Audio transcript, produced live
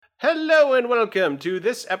Hello and welcome to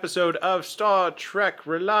this episode of Star Trek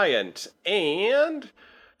Reliant. And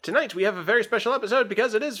tonight we have a very special episode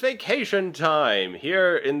because it is vacation time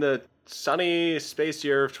here in the sunny space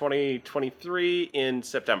year of 2023 in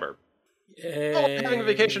September. Oh, I'm having a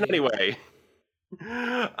vacation anyway.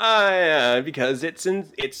 Because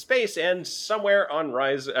it's space and somewhere on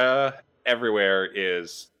Risa, everywhere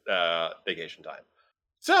is vacation time.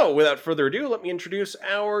 So, without further ado, let me introduce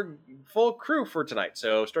our full crew for tonight.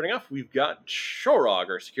 So, starting off, we've got Shorog,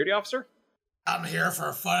 our security officer. I'm here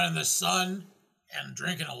for fun in the sun and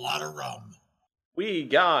drinking a lot of rum. We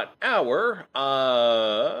got our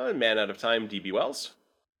man out of time, DB Wells.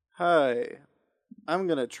 Hi. I'm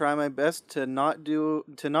gonna try my best to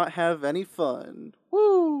not have any fun.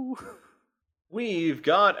 Woo! We've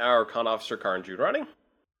got our con officer, Karn Judrani.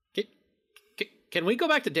 Can we go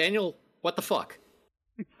back to Daniel? What the fuck?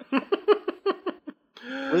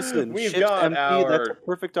 Listen, We've ship's got empty. That's a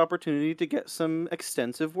perfect opportunity to get some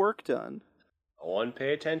extensive work done. I won't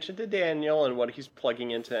pay attention to Daniel and what he's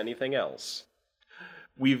plugging into anything else.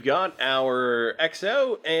 We've got our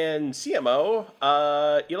XO and CMO,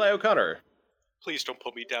 Eli O'Connor. Please don't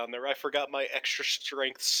put me down there. I forgot my extra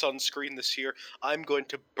strength sunscreen this year. I'm going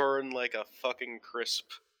to burn like a fucking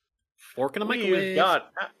crisp. Fork in a microwave.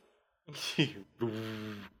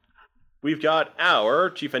 We've got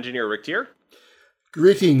our chief engineer, Rick Tier.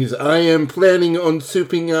 Greetings, I am planning on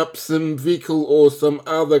souping up some vehicle or some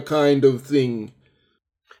other kind of thing.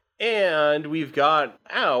 And we've got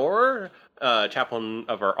our chaplain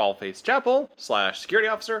of our All Faiths Chapel, / security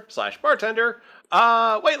officer, / bartender,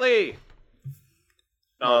 Waitley.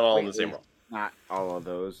 Not all in the same role. Not all of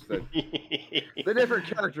those. The different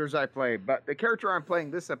characters I play, but the character I'm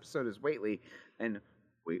playing this episode is Waitley, and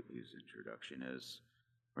Waitley's introduction is,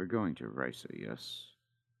 "We're going to Risa, yes?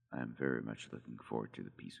 I am very much looking forward to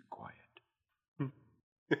the peace and quiet."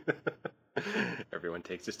 Everyone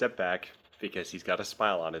takes a step back because he's got a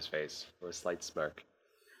smile on his face or a slight smirk.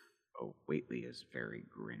 Oh, Waitley is very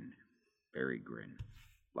grin. Very grin.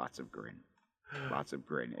 Lots of grin. Lots of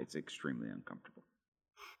grin. It's extremely uncomfortable.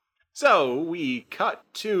 So we cut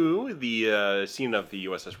to the scene of the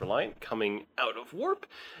USS Reliant coming out of warp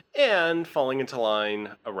and falling into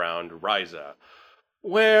line around Risa,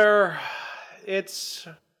 where it's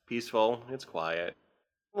peaceful, it's quiet.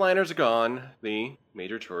 The liners are gone, the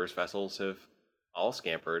major tourist vessels have all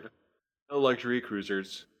scampered. No luxury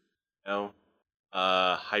cruisers, no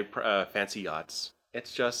fancy yachts.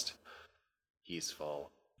 It's just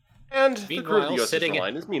peaceful. And the crew of the USS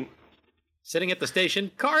Reliant is sitting at the station,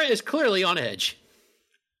 Kara is clearly on edge.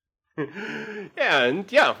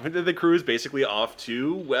 And yeah, the crew is basically off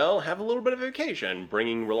to, well, have a little bit of a vacation,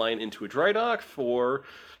 bringing Reliant into a dry dock for,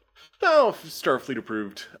 Starfleet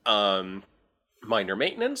approved minor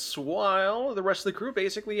maintenance, while the rest of the crew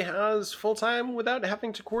basically has full time without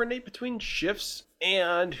having to coordinate between shifts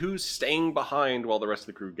and who's staying behind while the rest of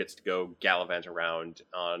the crew gets to go gallivant around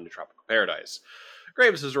on Tropical Paradise.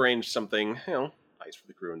 Graves has arranged something, nice for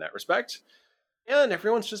the crew in that respect. And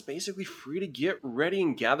everyone's just basically free to get ready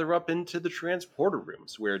and gather up into the transporter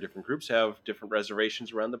rooms, where different groups have different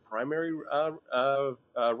reservations around the primary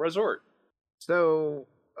resort. So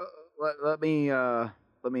let me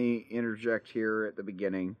interject here at the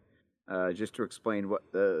beginning, just to explain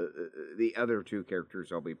what the other two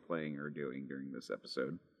characters I'll be playing are doing during this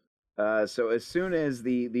episode. So as soon as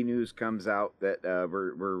the news comes out that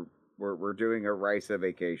we're doing a Risa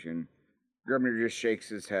vacation, Grimner just shakes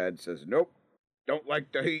his head, says, "Nope, don't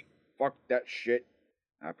like the heat. Fuck that shit.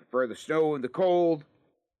 I prefer the snow and the cold.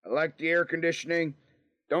 I like the air conditioning.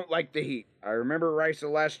 Don't like the heat. I remember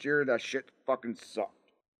Risa last year. That shit fucking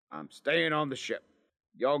sucked. I'm staying on the ship.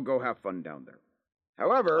 Y'all go have fun down there."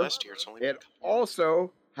 However, Last year, it's only it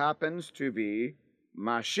also happens to be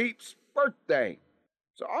my sheep's birthday.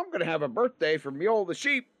 So I'm going to have a birthday for Mule the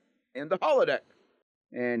sheep in the holodeck.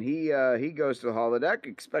 And he goes to the holodeck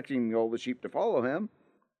expecting Mule the sheep to follow him.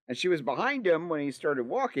 And she was behind him when he started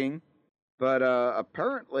walking. But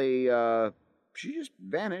apparently she just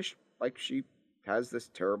vanished like she has this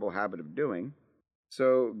terrible habit of doing.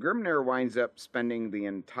 So Grimner winds up spending the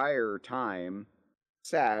entire time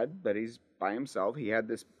sad that he's by himself. He had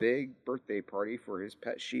this big birthday party for his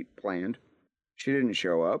pet sheep planned. She didn't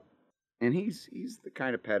show up. And he's the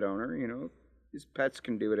kind of pet owner, his pets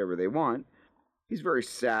can do whatever they want. He's very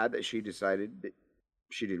sad that she decided that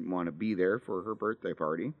she didn't want to be there for her birthday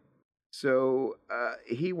party. So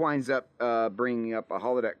he winds up bringing up a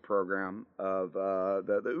holodeck program of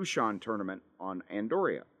the Ushan tournament on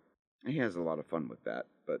Andoria. And he has a lot of fun with that,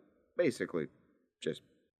 but basically,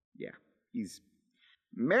 he's...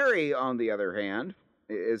 Mary, on the other hand,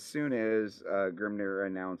 as soon as Grimnir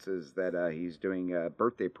announces that he's doing a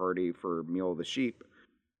birthday party for Mule the Sheep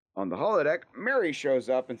on the holodeck, Mary shows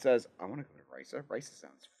up and says, I want to go to Risa. Risa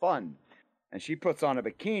sounds fun. And she puts on a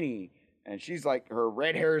bikini, and she's like, her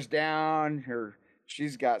red hair's down,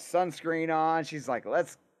 she's got sunscreen on. She's like,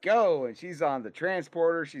 let's go. And she's on the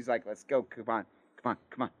transporter. She's like, let's go. Come on.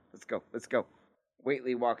 Let's go.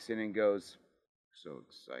 Whately walks in and goes, so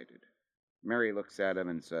excited. Mary looks at him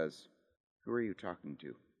and says, who are you talking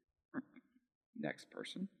to? Next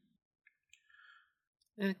person.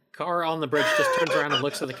 Carr on the bridge just turns around and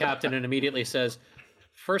looks at the captain and immediately says,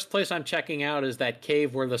 first place I'm checking out is that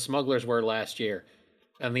cave where the smugglers were last year,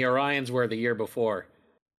 and the Orions were the year before.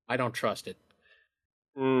 I don't trust it.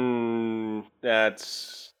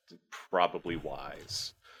 That's probably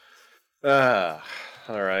wise. All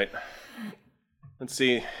right. Let's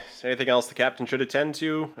see. Is there anything else the captain should attend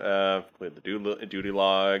to? Clear the duty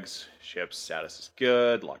logs. Ship's status is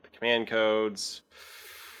good. Lock the command codes.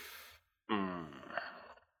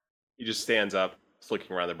 He just stands up, just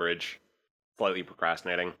looking around the bridge, slightly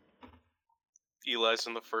procrastinating. Eli's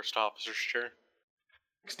in the first officer's chair.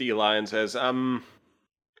 Next to Eli and says,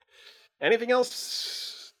 anything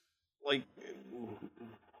else? Like,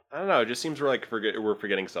 I don't know. It just seems we're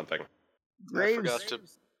forgetting something. I forgot to.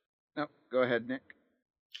 No, go ahead, Nick.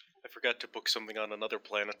 I forgot to book something on another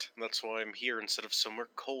planet, and that's why I'm here instead of somewhere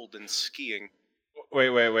cold and skiing.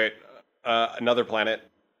 Wait. Another planet.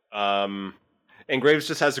 And Graves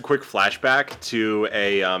just has a quick flashback to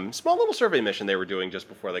a small little survey mission they were doing just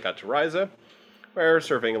before they got to Risa, where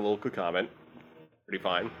surveying a local comet. Pretty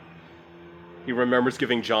fine. He remembers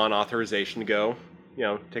giving John authorization to go,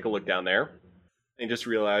 take a look down there. And just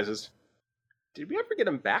realizes, did we ever get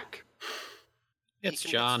him back? It's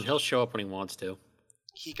John. He'll show up when he wants to.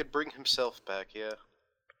 He could bring himself back, yeah.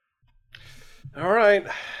 All right.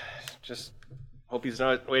 Just hope he's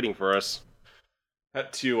not waiting for us.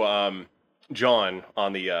 Cut to John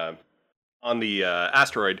on the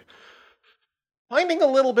asteroid, finding a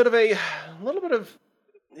little bit of I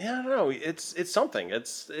don't know. It's something.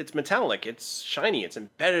 It's metallic. It's shiny. It's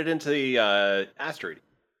embedded into the asteroid.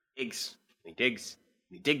 Digs. And he digs.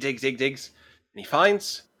 And he digs. And he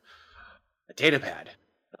finds a data pad.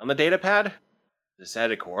 On the data pad, there's a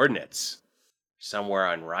set of coordinates somewhere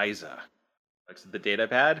on Risa. Looks at the data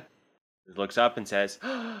pad. Looks up and says,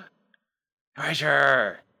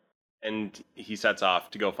 "Treasure!" And he sets off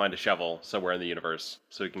to go find a shovel somewhere in the universe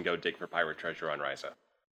so he can go dig for pirate treasure on Risa.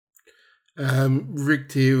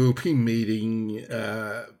 Rick here will be meeting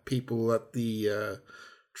people at the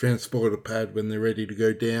transporter pad when they're ready to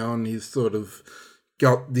go down. He's sort of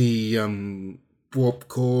got the warp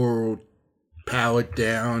core powered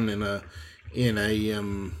down in a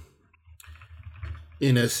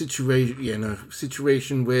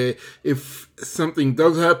situation where if something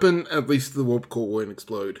does happen, at least the warp core won't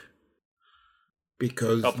explode.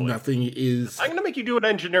 Because Hopefully. Nothing is... I'm going to make you do an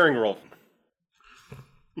engineering roll.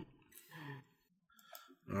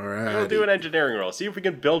 Alright. We'll do an engineering roll. See if we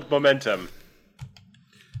can build momentum.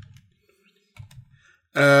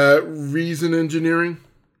 Reason engineering?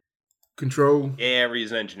 Control? Yeah,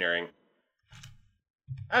 reason engineering.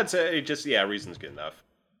 I'd say reason's good enough.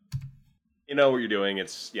 You know what you're doing.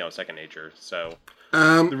 It's, second nature. So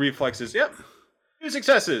the reflexes, 2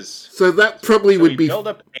 successes. So that probably would be... build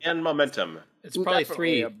up and momentum. It's probably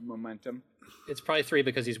Definitely 3. a momentum. It's probably 3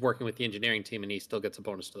 because he's working with the engineering team and he still gets a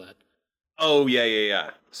bonus to that. Oh,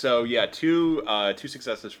 yeah. So, 2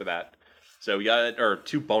 successes for that. So, we got, or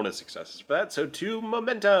 2 bonus successes for that. So, 2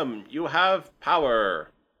 momentum. You have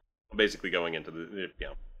power. Basically going into the,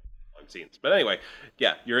 long scenes. But anyway,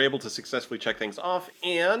 you're able to successfully check things off.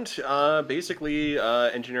 And,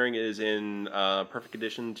 engineering is in perfect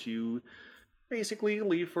condition to basically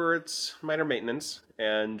leave for its minor maintenance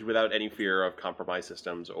and without any fear of compromised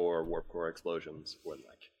systems or warp core explosions or the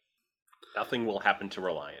like. Nothing will happen to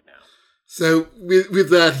Reliant now. So with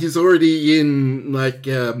that, he's already in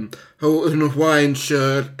an Hawaiian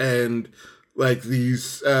shirt and like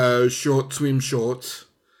these short swim shorts,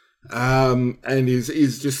 and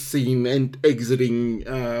is just seen exiting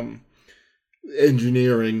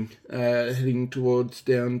engineering, heading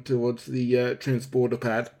down towards the transporter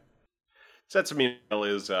pad. Setsumiel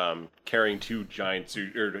is carrying 2 giant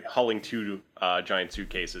hauling 2 giant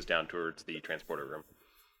suitcases down towards the transporter room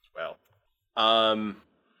as well.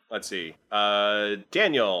 Let's see.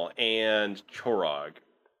 Daniel and Chorog.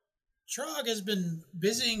 Chorog has been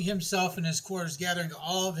busying himself in his quarters, gathering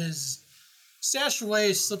all of his stashed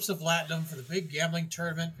away slips of latinum for the big gambling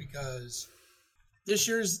tournament because this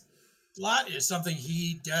year's lot is something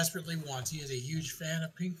he desperately wants. He is a huge fan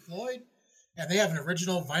of Pink Floyd, and they have an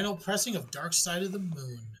original vinyl pressing of Dark Side of the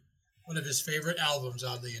Moon, one of his favorite albums,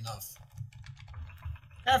 oddly enough.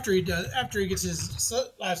 After he gets his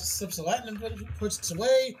last slips of Latin and puts it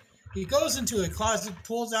away, he goes into a closet,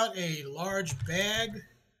 pulls out a large bag,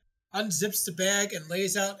 unzips the bag, and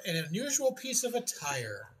lays out an unusual piece of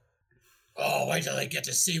attire. Oh, wait till they get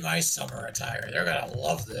to see my summer attire. They're gonna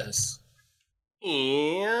love this.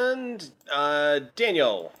 And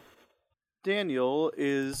Daniel. Daniel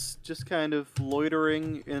is just kind of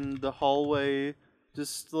loitering in the hallway,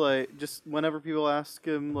 just whenever people ask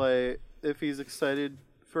him if he's excited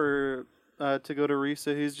for to go to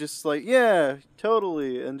Risa, he's just like, yeah,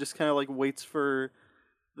 totally, and just kind of waits for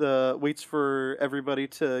everybody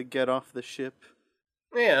to get off the ship.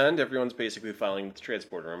 And everyone's basically filing with the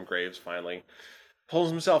transporter room. Graves finally pulls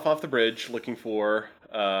himself off the bridge, looking for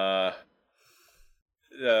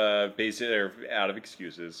basically out of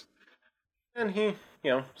excuses. And he,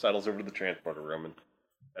 settles over to the transporter room, and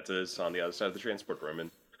that's us on the other side of the transporter room.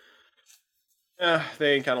 And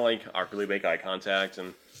they kind of awkwardly make eye contact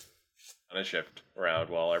and kind of shift around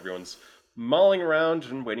while everyone's mulling around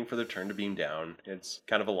and waiting for their turn to beam down. It's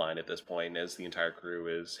kind of a line at this point as the entire crew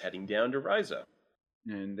is heading down to Risa.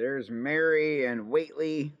 And there's Mary and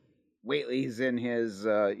Whately. Whately's in his,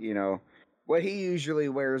 what he usually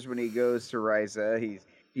wears when he goes to Risa.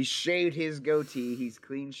 He's shaved his goatee. He's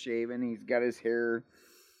clean shaven. He's got his hair,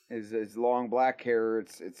 his long black hair.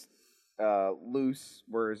 It's loose,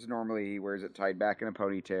 whereas normally he wears it tied back in a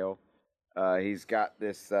ponytail. He's got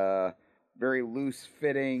this very loose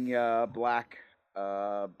fitting black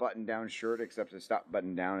button down shirt, except it's not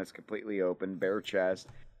buttoned down. It's completely open, bare chest,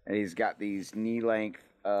 and he's got these knee length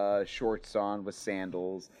shorts on with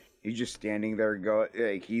sandals. He's just standing there,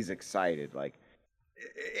 he's excited,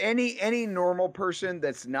 Any normal person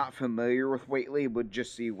that's not familiar with Whately would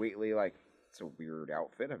just see Whately it's a weird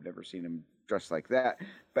outfit. I've never seen him dressed like that.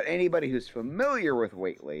 But anybody who's familiar with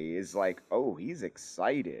Whately is oh, he's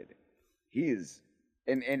excited.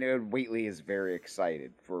 And Whately is very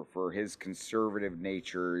excited for his conservative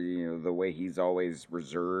nature, the way he's always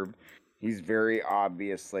reserved. He's very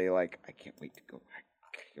obviously I can't wait to go. I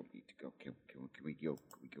can't wait to go. Can we go?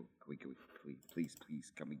 Can we go?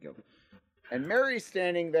 Please, can we go? And Mary's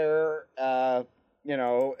standing there, as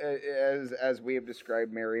we have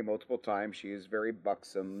described Mary multiple times. She is very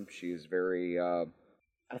buxom. She is very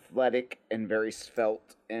athletic and very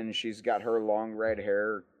svelte. And she's got her long red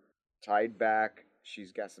hair tied back.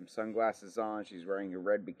 She's got some sunglasses on. She's wearing a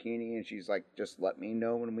red bikini. And she's like, just let me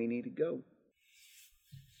know when we need to go.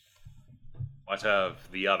 What of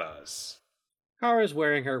the others? Kara's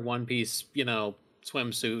wearing her one-piece,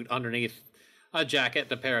 swimsuit underneath a jacket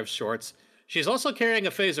and a pair of shorts. She's also carrying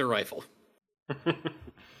a phaser rifle.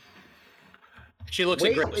 She looks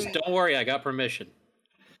at Graves. Don't worry, I got permission.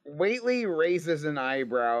 Whately raises an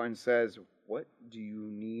eyebrow and says, what do you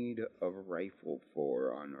need a rifle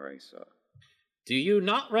for on Risa? Do you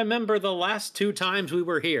not remember the last 2 times we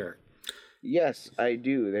were here? Yes, I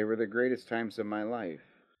do. They were the greatest times of my life.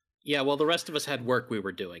 Yeah, well, the rest of us had work we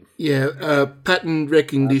were doing. Yeah, pattern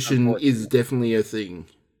recognition is definitely a thing.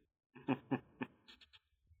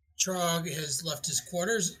 Trog has left his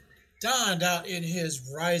quarters, donned out in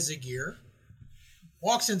his Risa gear,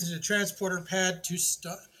 walks into the transporter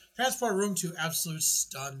room to absolute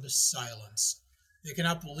stunned silence. They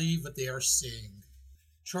cannot believe what they are seeing.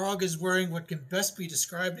 Trog is wearing what can best be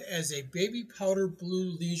described as a baby powder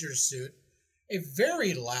blue leisure suit, a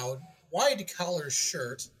very loud, wide-collar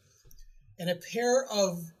shirt, and a pair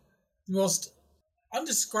of the most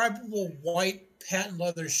undescribable white patent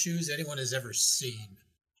leather shoes anyone has ever seen,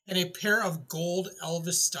 and a pair of gold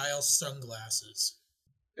Elvis-style sunglasses.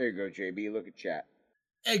 There you go, JB. Look at chat.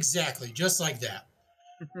 Exactly, just like that.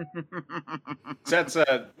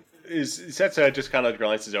 Setsa just kind of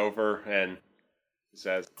glances over and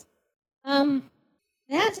says,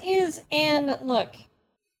 that is, and look.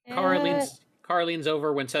 Kara leans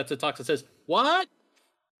over when Setsa talks and says, what?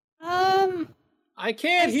 I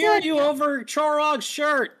can't I hear said- you over Chorog's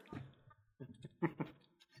shirt.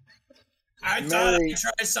 I thought I'd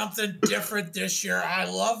try something different this year. I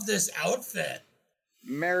love this outfit.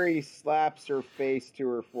 Mary slaps her face to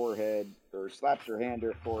her forehead, or slaps her hand to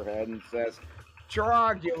her forehead and says,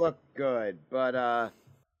 Chirag, you look good, but I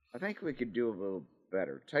think we could do a little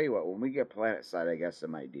better. Tell you what, when we get planet side, I got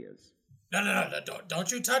some ideas. No,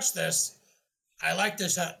 don't you touch this. I like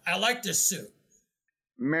this suit.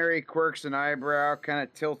 Mary quirks an eyebrow, kind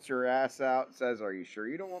of tilts her ass out, and says, are you sure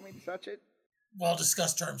you don't want me to touch it? We'll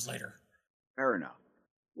discuss terms later. Fair enough.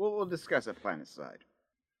 We'll discuss it planet side.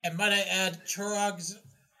 And might I add, Chirag's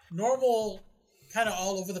normal, kind of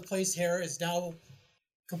all over the place hair is now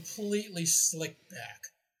completely slicked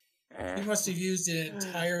back. He must have used an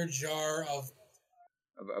entire jar of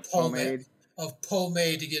Pomade.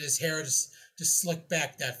 pomade to get his hair to slick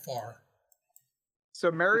back that far. So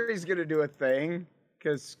Mary's gonna do a thing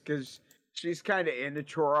because she's kind of into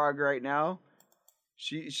Chorog right now.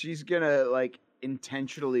 She's gonna like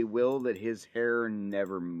intentionally will that his hair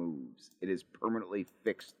never moves. It is permanently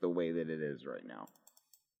fixed the way that it is right now.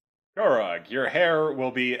 Gorog, your hair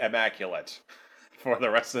will be immaculate for the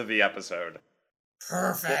rest of the episode.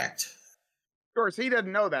 Perfect. Of course, he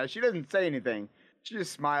doesn't know that. She doesn't say anything. She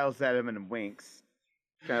just smiles at him and winks.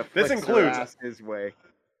 Kind of This flicks her includes- ass his way.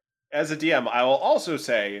 As a DM, I will also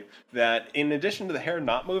say that in addition to the hair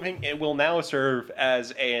not moving, it will now serve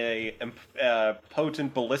as a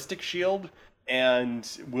potent ballistic shield and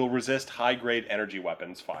will resist high-grade energy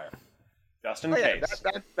weapons fire. Just in Oh, yeah, case. that's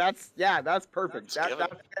perfect. That's given.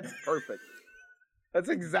 That's perfect. That's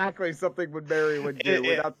exactly something what Mary would do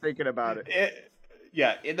without thinking about it.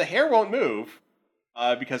 The hair won't move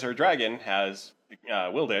because her dragon has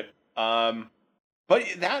willed it. But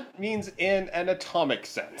that means in an atomic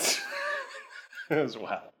sense as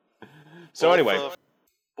well. So anyway,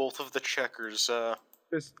 both of the checkers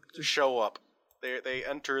Just show up. They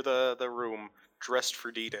enter the room dressed for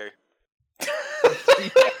D-Day.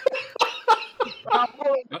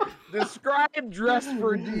 describe dress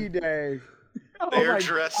for D-Day. They are my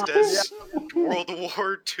dressed God. as World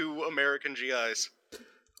War II American GIs.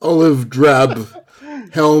 Olive drab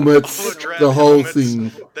helmets, Olive drab the whole helmets,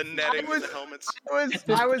 thing. The netting, the helmets.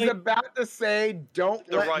 I was about to say, don't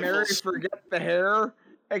The let Mary rifles. forget the hair.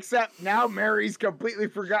 Except now Mary's completely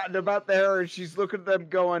forgotten about the hair, and she's looking at them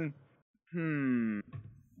going,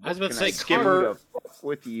 I was about to can say, I Skipper- do to fuck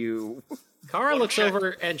with you? Kara One looks check.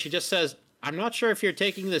 over and she just says, I'm not sure if you're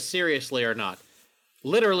taking this seriously or not.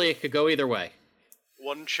 Literally, it could go either way.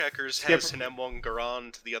 One checkers has an M1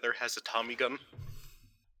 Garand, the other has a Tommy gun.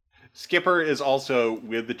 Skipper is also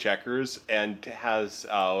with the checkers and has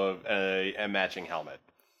a matching helmet.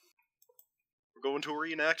 We're going to a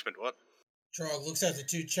reenactment, what? Trog looks at the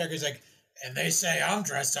two checkers like, and they say I'm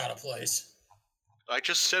dressed out of place. I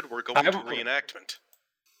just said we're going to reenactment.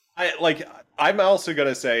 I'm also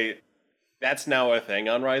gonna say that's now a thing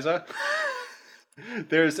on Risa.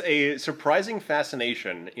 There's a surprising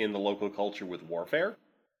fascination in the local culture with warfare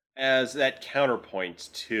as that counterpoint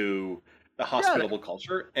to the hospitable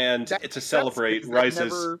culture, and it's to celebrate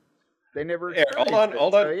Risa's. They never. Here, hold on, experienced it,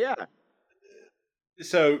 hold on. so yeah.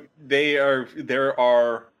 So there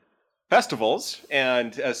are festivals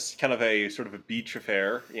and as kind of a sort of a beach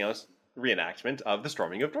affair, reenactment of the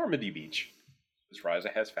storming of Normandy Beach. Because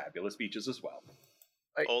Risa has fabulous beaches as well.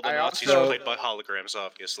 All the I Nazis also- are played by holograms,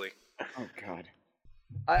 obviously. Oh God.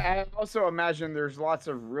 I also imagine there's lots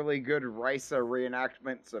of really good Risa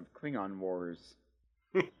reenactments of Klingon wars.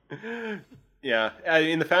 Yeah,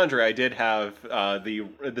 in the Foundry, I did have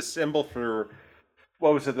the symbol for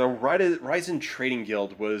what was it? The Risian Trading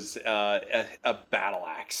Guild was a battle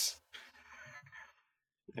axe,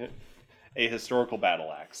 a historical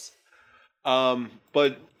battle axe.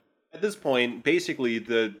 But at this point, basically,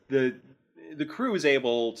 the crew is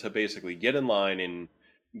able to basically get in line and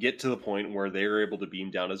get to the point where they're able to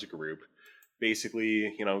beam down as a group.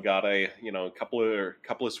 Basically, got a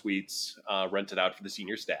couple of suites rented out for the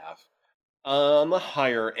senior staff on the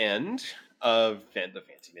higher end of the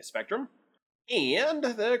fanciness spectrum, and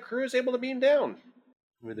the crew is able to beam down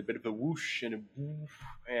with a bit of a whoosh and a woof.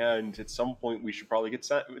 And at some point, we should probably it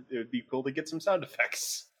would be cool to get some sound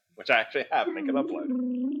effects, which I actually have and I can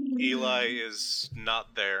upload. Eli is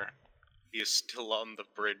not there. He is still on the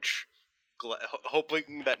bridge,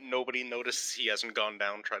 hoping that nobody notices he hasn't gone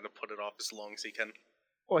down, trying to put it off as long as he can.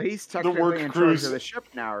 Well, he's work technically in charge crews- of the ship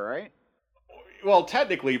now, right? Well,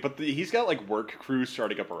 technically, but he's got like work crews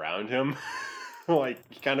starting up around him, like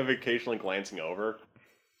kind of occasionally glancing over.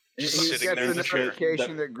 He Just sitting gets there a in the chair.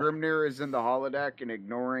 notification that Grimnir is in the holodeck and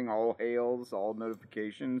ignoring all hails, all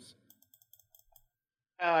notifications.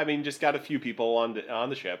 I mean, just got a few people on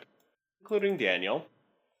the ship, including Daniel.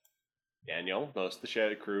 Most of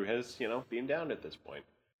the crew has, beamed down at this point.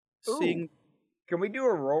 Seeing Can we do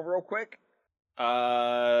a roll real quick?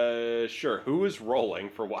 Sure. Who is rolling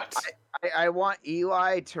for what? I want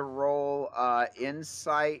Eli to roll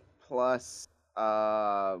insight plus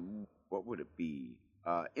what would it be?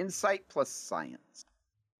 Insight plus science.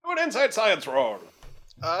 Do an inside science roll.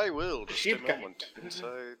 I will, just Sheep a guy. moment.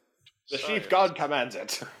 Inside The sheep science. god commands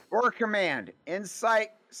it. Or command. Insight,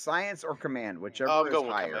 science, or command, whichever I'm is going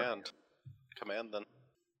with higher. command. Command, then.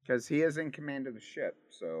 Because he is in command of the ship,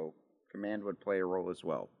 so command would play a role as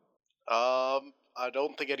well. I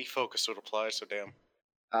don't think any focus would apply, so damn.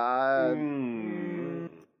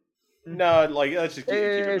 No, like let's just keep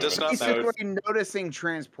it It's Does not moving. matter. basically noticing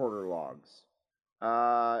transporter logs.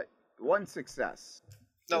 One success.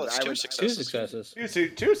 No, 'Cause it's I two would- Two successes.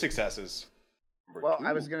 successes. Two successes. Number Well, two.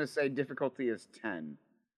 I was gonna say difficulty is 10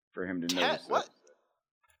 for him to notice. What?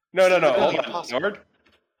 No. Literally Hold on, impossible. Nord.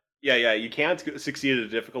 Yeah. You can't succeed at a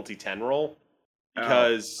difficulty 10 roll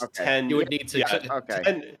because okay. 10. You would need success. Okay.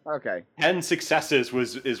 10, 10 successes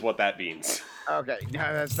is what that means. Okay. No,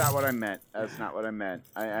 that's not what I meant. That's not what I meant.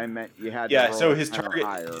 I meant you had. Yeah. To roll So a his 10 or target.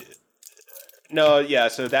 higher. No. Yeah.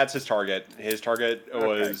 So that's his target. His target Okay.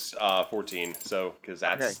 was 14. So because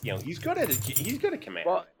that's he's good at it. He's good at command.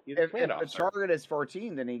 Well, He's a if command the officer. target is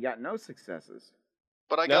 14, then he got no successes.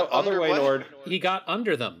 But I No, got other under way, what? Nord. He got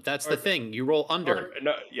under them. That's the thing. You roll under.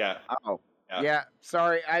 No. Yeah. Oh. Yeah. Yeah,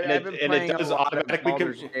 sorry. And I've been it playing a does lot of automatically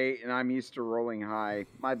Baldur's Gate, and I'm used to rolling high.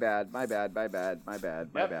 My bad. My bad.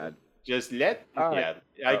 Yep. Just let. All Yeah. right.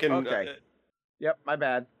 I can. Okay. Yep, my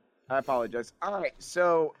bad. I apologize. All right,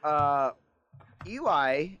 so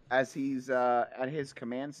Eli, as he's at his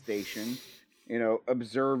command station,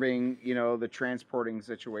 observing, the transporting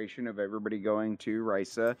situation of everybody going to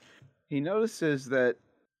Risa, he notices that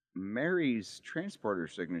Mary's transporter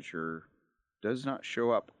signature does not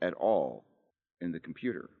show up at all in the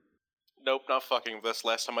computer. Nope, not fucking with this.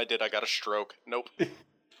 Last time I did, I got a stroke. Nope.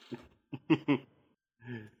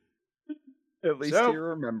 At least So- he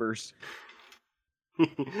remembers.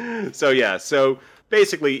 So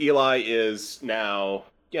basically Eli is now,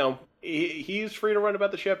 he's free to run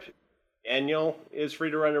about the ship. Daniel is free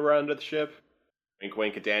to run around the ship. Wink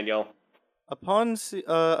wink at Daniel. Upon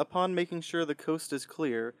making sure the coast is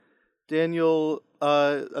clear, Daniel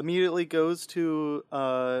immediately goes to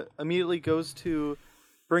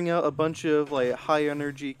bring out a bunch of high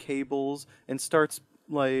energy cables and starts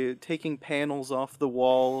taking panels off the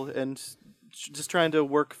wall and just trying to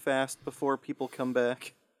work fast before people come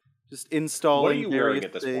back. Just installing you wearing various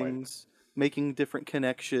at this point? things, making different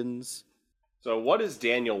connections. So what is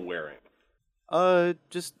Daniel wearing?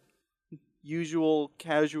 Just usual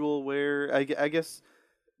casual wear. I guess.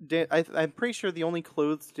 I'm pretty sure the only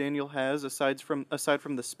clothes Daniel has, aside from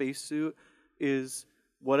the spacesuit, is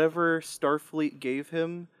whatever Starfleet gave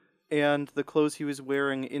him, and the clothes he was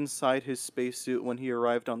wearing inside his spacesuit when he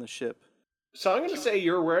arrived on the ship. So I'm going to say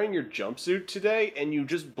you're wearing your jumpsuit today, and you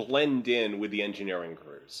just blend in with the engineering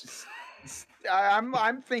crews.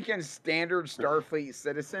 I'm thinking standard Starfleet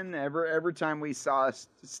citizen. Every time we saw a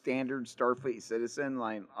standard Starfleet citizen,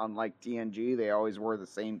 on TNG, they always wore the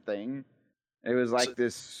same thing. It was like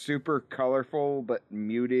this super colorful but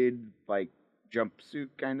muted jumpsuit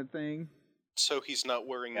kind of thing. So he's not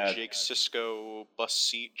wearing Jake Sisko bus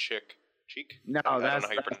seat cheek? No, I that's don't know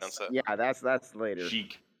how you pronounce that. Yeah, that's later.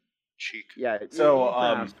 Chic. Cheek. Yeah, So, you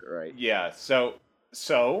pronounced it right. Yeah,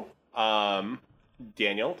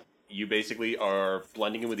 Daniel, you basically are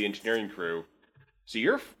blending in with the engineering crew. So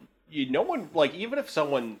no one, even if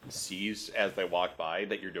someone sees as they walk by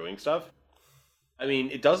that you're doing stuff, I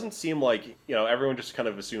mean, it doesn't seem like, everyone just kind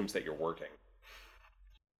of assumes that you're working.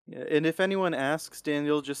 Yeah, and if anyone asks,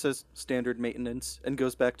 Daniel just says standard maintenance and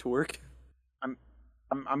goes back to work.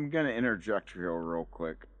 I'm gonna interject here real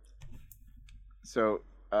quick. So,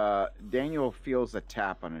 Daniel feels a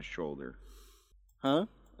tap on his shoulder. Huh?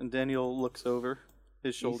 And Daniel looks over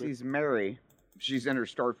his shoulder. He sees Mary. She's in her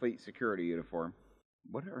Starfleet security uniform.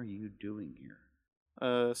 What are you doing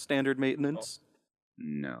here? Standard maintenance.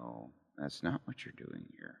 No, that's not what you're doing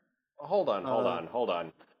here. Hold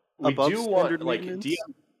on. We Above do want, standard maintenance?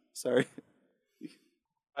 DM... Sorry.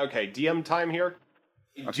 Okay, DM time here.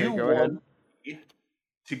 We Okay, do go ahead. want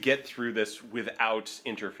to get through this without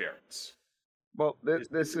interference. Well, this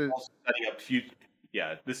is Also setting up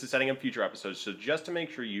this is setting up future episodes. So just to make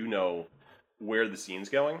sure you know where the scene's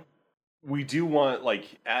going, we do want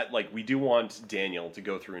we do want Daniel to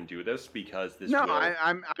go through and do this because this. no. will...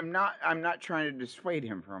 I'm not trying to dissuade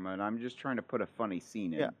him from it. I'm just trying to put a funny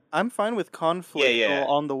scene in. Yeah, I'm fine with conflict Yeah.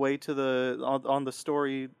 on the way to on the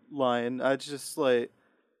storyline. I just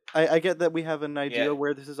I get that we have an idea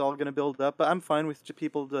where this is all going to build up, but I'm fine with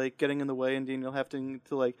people getting in the way and Daniel having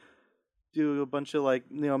to do a bunch of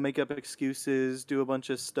make up excuses, do a bunch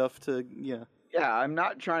of stuff to Yeah, I'm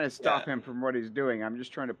not trying to stop him from what he's doing. I'm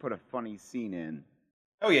just trying to put a funny scene in.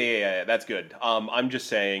 Oh yeah, that's good. I'm just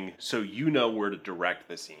saying so you know where to direct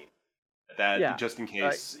the scene. That just in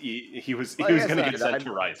case he was going to get sent to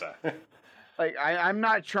Risa. I'm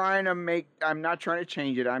not trying to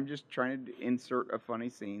change it. I'm just trying to insert a funny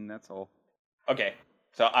scene. That's all. Okay,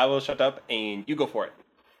 so I will shut up and you go for it.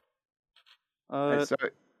 So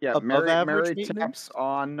yeah, above average Mary maintenance? taps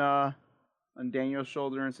on Daniel's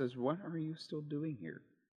shoulder and says, "What are you still doing here?"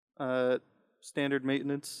 standard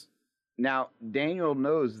maintenance. Now, Daniel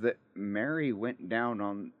knows that Mary went down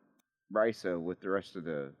on Risa with the rest of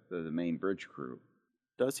the main bridge crew.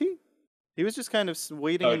 Does he? He was just kind of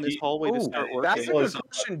waiting in this hallway to Oh, start that's working. a good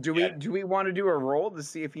question. Do we want to do a roll to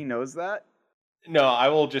see if he knows that? No, I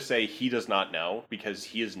will just say he does not know because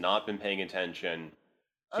he has not been paying attention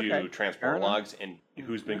to Okay, fair transport enough. logs and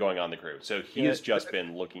who's been going on the crew. So he has just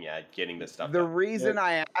been looking at getting this stuff The done. reason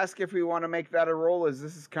I ask if we want to make that a roll is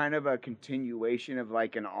this is kind of a continuation of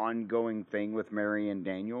like an ongoing thing with Mary and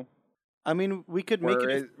Daniel. I mean, we could make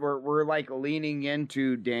it. We're like leaning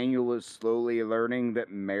into Daniel is slowly learning that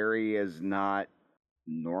Mary is not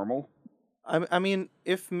normal. I mean,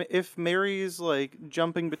 if Mary is like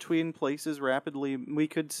jumping between places rapidly, we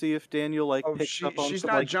could see if Daniel like picks up on she's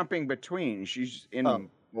some, not like, jumping between. She's in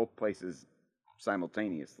both places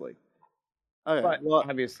simultaneously. Okay, But well,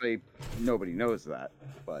 obviously nobody knows that.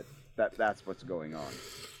 But that's what's going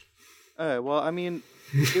on. well, I mean,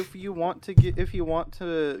 if you want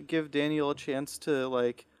to give Daniel a chance to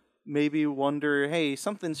like maybe wonder, hey,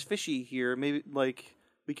 something's fishy here. Maybe like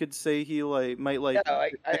we could say he like might like. Yeah,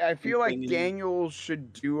 I feel like something Daniel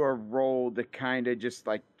should do a roll to kind of just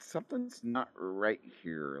like something's not right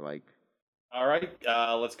here. Like, All right,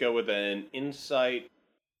 let's go with an insight.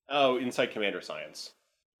 Oh, insight commander science.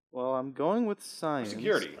 Well, I'm going with science.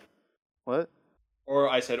 Security. What? Or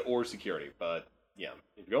I said or security, but yeah.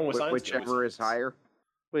 If you're going with science, go with whichever is science. higher.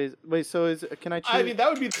 Wait. So can I choose? I mean, that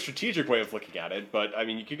would be the strategic way of looking at it, but I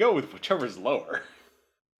mean, you could go with whichever is lower.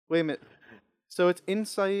 Wait a minute. So it's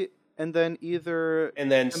insight and then either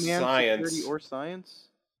And then command, science. security, or science?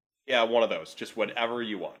 Yeah, one of those. Just whatever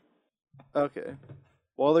you want. Okay.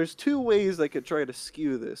 Well, there's two ways I could try to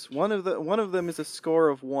skew this. One of them is a score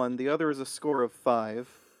of 1, the other is a score of 5.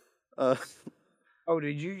 Oh,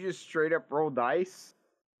 did you just straight up roll dice?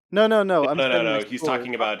 No. I'm No. saying my He's score.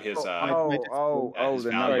 talking about his. his The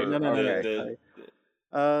value. number. No. Okay.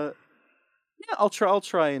 Yeah, I'll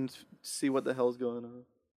try and see what the hell's going on.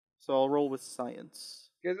 So I'll roll with science.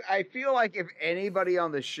 Because I feel like if anybody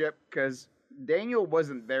on the ship, because Daniel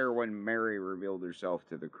wasn't there when Mary revealed herself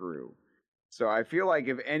to the crew. So I feel like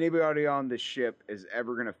if anybody on the ship is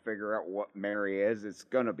ever going to figure out what Mary is, it's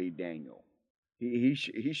going to be Daniel. He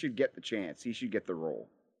should get the chance. He should get the role.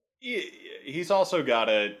 He's also got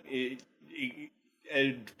a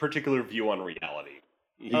particular view on reality.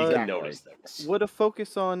 He can notice things. Would a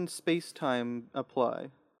focus on space-time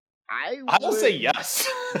apply? I'll say yes.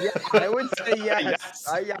 Yeah, I would say yes. Yes.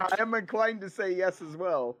 I am inclined to say yes as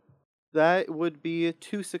well. That would be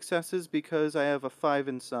 2 successes because I have a 5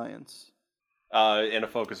 in science. And a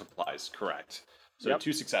focus applies, correct. So Yep.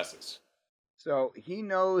 2 successes. So he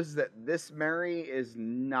knows that this Mary is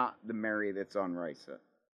not the Mary that's on Risa.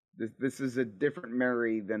 This is a different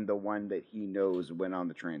Mary than the one that he knows went on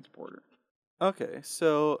the transporter. Okay,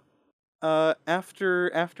 so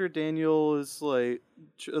after Daniel is like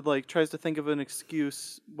tries to think of an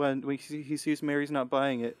excuse when he sees Mary's not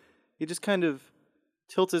buying it, he just kind of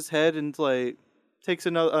tilts his head and like takes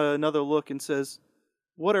another look and says,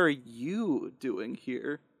 "What are you doing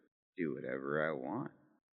here?" Do whatever I want.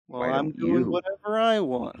 Well, Why I'm don't doing you? whatever I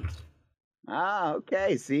want. Ah,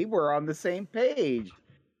 okay. See, we're on the same page.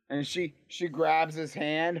 And she grabs his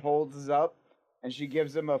hand, holds his up, and she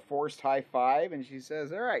gives him a forced high five, and she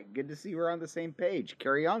says, "All right, good to see we're on the same page.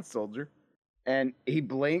 Carry on, soldier." And he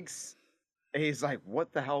blinks. And he's like,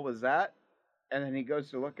 "What the hell was that?" And then he goes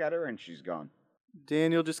to look at her, and she's gone.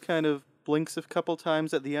 Daniel just kind of blinks a couple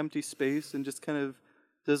times at the empty space and just kind of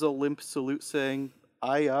does a limp salute saying,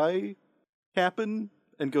 "Aye, aye, Captain,"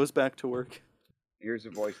 and goes back to work. Here's a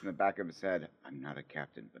voice in the back of his head. "I'm not a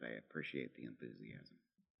captain, but I appreciate the enthusiasm."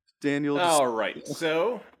 Daniel just... All right,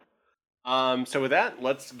 so with that,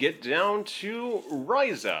 let's get down to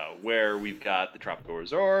Risa, where we've got the tropical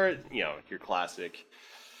resort, your classic,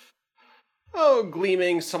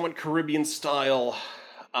 gleaming, somewhat Caribbean style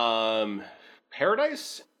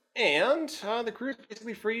paradise, and the crew is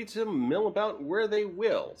basically free to mill about where they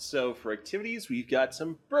will. So for activities, we've got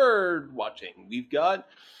some bird watching. We've got,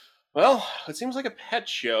 well, it seems like a pet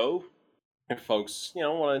show, if folks,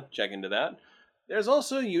 want to check into that. There's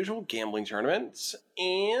also usual gambling tournaments,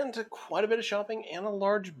 and quite a bit of shopping, and a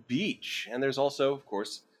large beach. And there's also, of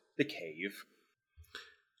course, the cave.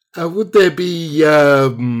 Would there be,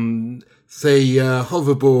 say,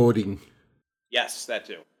 hoverboarding? Yes, that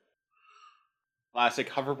too. Classic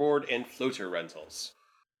hoverboard and floater rentals.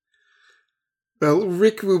 Well,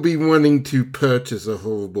 Rick will be wanting to purchase a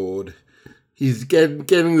hoverboard. He's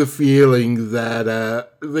getting the feeling that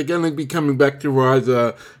they're going to be coming back to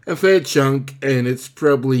Risa a fair chunk, and it's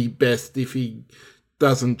probably best if he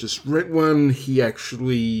doesn't just rent one, he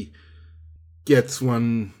actually gets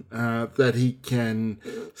one that he can,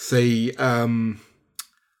 say,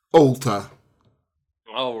 alter.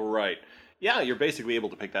 All right. Yeah, you're basically able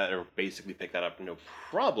to pick that up, no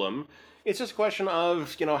problem. It's just a question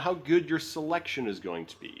of, how good your selection is going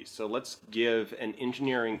to be. So let's give an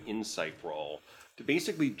engineering insight roll to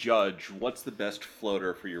basically judge what's the best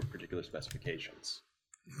floater for your particular specifications.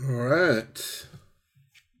 All right.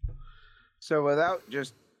 So without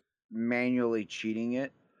just manually cheating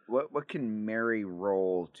it, what can Mary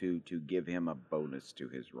roll to give him a bonus to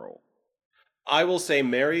his roll? I will say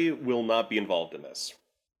Mary will not be involved in this.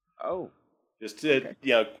 Oh. Just to,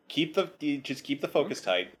 keep the focus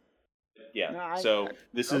tight. Yeah. No,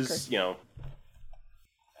 this is, no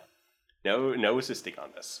assisting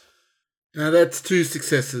on this. That's 2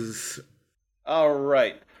 successes. All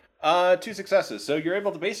right. 2 successes. So you're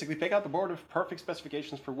able to basically pick out the board of perfect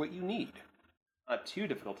specifications for what you need. Not too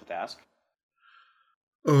difficult to task.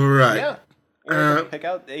 All right. Yeah. You're able to pick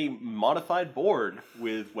out a modified board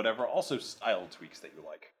with whatever also style tweaks that you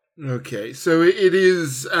like. Okay, so it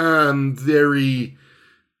is very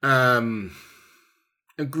a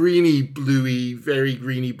greeny bluey, very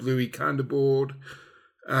greeny bluey kind of board.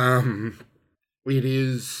 It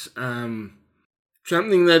is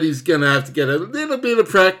something that he's gonna have to get a little bit of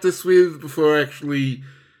practice with before actually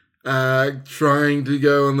trying to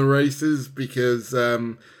go on the races, because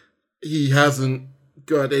he hasn't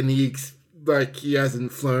got any he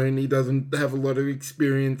hasn't flown. He doesn't have a lot of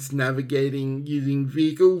experience navigating using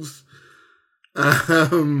vehicles.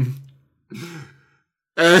 And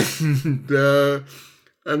I'm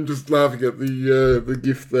just laughing at the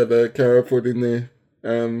gift that Kara put in there.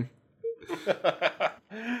 We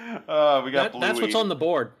got Bluey. That's what's on the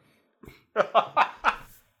board.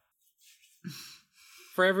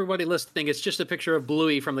 For everybody listening, it's just a picture of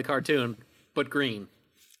Bluey from the cartoon, but green.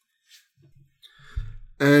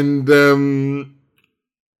 And, so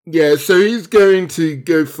he's going to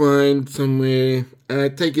go find somewhere,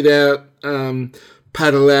 take it out,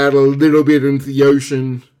 paddle out a little bit into the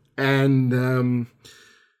ocean, and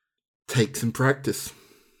take some practice.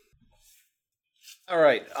 All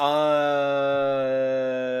right.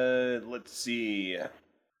 Let's see.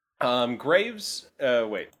 Graves.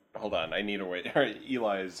 Wait. Hold on. I need to wait.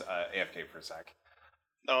 Eli's AFK for a sec.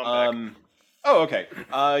 No, I'm back. Oh, okay.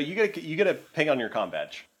 You get a ping on your comm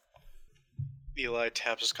badge. Eli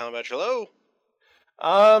taps his comm badge. Hello?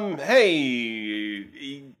 Hey,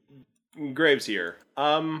 Graves here.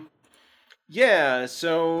 Yeah,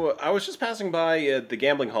 so I was just passing by the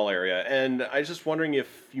gambling hall area, and I was just wondering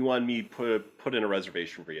if you want me to put in a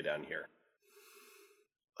reservation for you down here.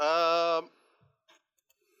 I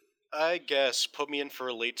guess. Put me in for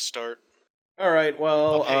a late start. All right,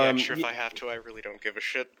 well... I'll pay extra if I have to. I really don't give a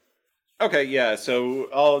shit. Okay, yeah,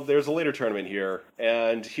 so there's a later tournament here,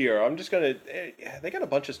 and here, I'm just gonna... They got a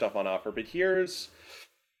bunch of stuff on offer, but here's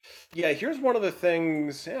one of the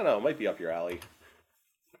things, I don't know, it might be up your alley.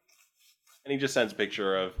 And he just sends a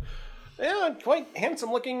picture of, quite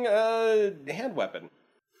handsome-looking hand weapon.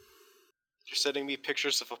 You're sending me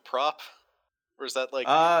pictures of a prop? Or is that like...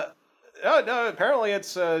 No, apparently it's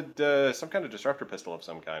some kind of disruptor pistol of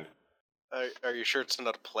some kind. Are you sure it's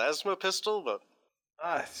not a plasma pistol? But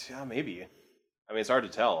yeah, maybe. I mean, it's hard to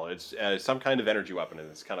tell. It's some kind of energy weapon, and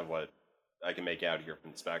it's kind of what I can make out here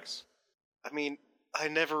from the specs. I mean, I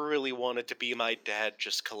never really wanted to be my dad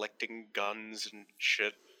just collecting guns and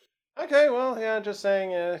shit. Okay, well, yeah, just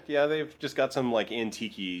saying, they've just got some, like,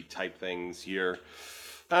 antique-y type things here.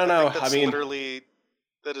 I don't know,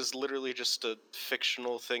 that is literally just a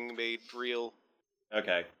fictional thing made real.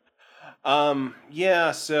 Okay.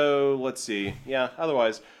 So, let's see. Yeah,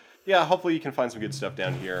 otherwise, hopefully you can find some good stuff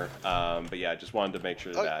down here. But yeah, I just wanted to make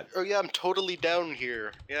sure that... Oh yeah, I'm totally down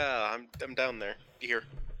here. Yeah, I'm down there. Here.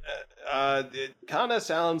 It kind of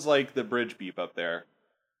sounds like the bridge beep up there.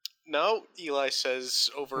 No, Eli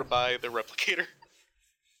says over by the replicator.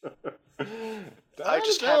 I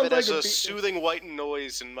just have it as a soothing white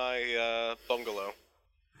noise in my bungalow.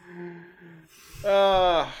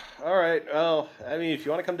 Alright, well, I mean, if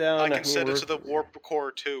you want to come down... I can set it to the warp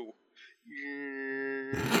core, too.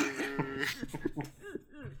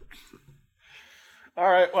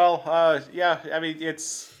 Alright, well, I mean,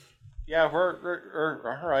 it's... Yeah,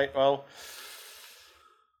 we're alright, well...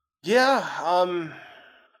 Yeah,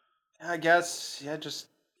 I guess, just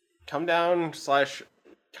come down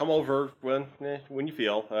 / come over when you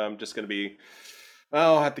feel. I'm just gonna be,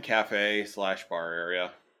 at the cafe / bar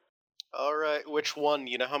area. Alright, which one?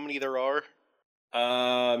 You know how many there are?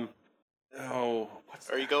 Are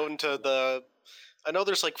you going to the... I know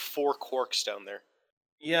there's like 4 Quarks down there.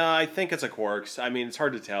 Yeah, I think it's a Quarks. I mean, it's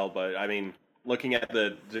hard to tell, but I mean, looking at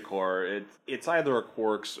the decor, it's either a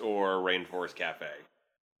Quarks or a Rainforest Cafe.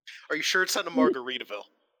 Are you sure it's not a Margaritaville?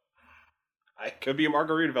 It could be a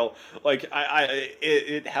Margaritaville. Like,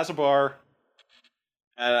 it has a bar,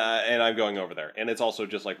 and I'm going over there. And it's also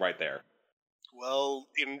just, like, right there. Well,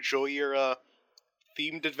 enjoy your,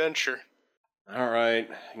 themed adventure. Alright,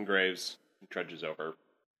 and Graves trudges over.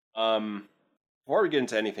 Before we get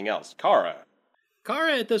into anything else, Kara.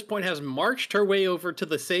 Kara at this point has marched her way over to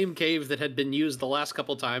the same cave that had been used the last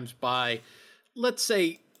couple times by, let's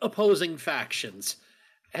say, opposing factions,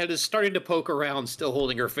 and is starting to poke around, still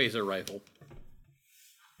holding her phaser rifle.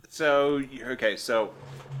 So, okay, so,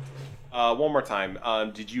 one more time.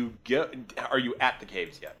 Are you at the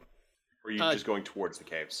caves yet? Or are you just going towards the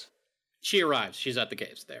caves? She arrives. She's at the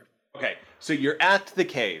caves there. Okay, so you're at the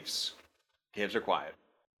caves. Caves are quiet.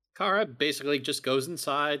 Kara basically just goes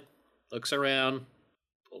inside, looks around,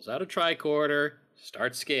 pulls out a tricorder,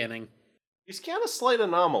 starts scanning. You scan a slight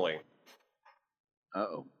anomaly.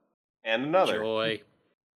 Uh-oh. And another. Joy.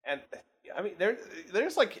 And, I mean,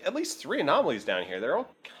 there's like at least 3 anomalies down here. They're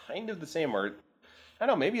all kind of the same, or, I don't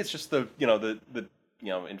know, maybe it's just the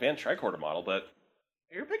advanced tricorder model, but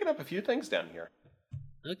you're picking up a few things down here.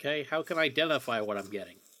 Okay, how can I identify what I'm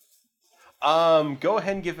getting? Go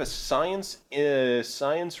ahead and give a science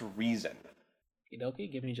reason.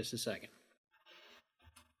 Okie, give me just a second.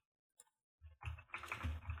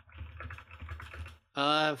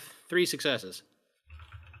 Three successes.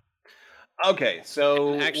 Okay,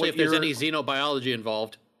 so Actually, if there's any xenobiology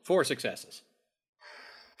involved, 4 successes.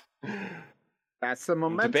 That's the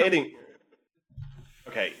momentum. Debating.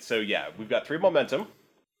 Okay, so yeah, we've got 3 momentum,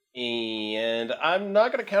 and I'm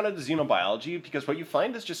not going to count it as xenobiology because what you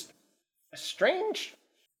find is just a strange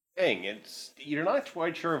thing. You're not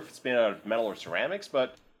quite sure if it's made out of metal or ceramics,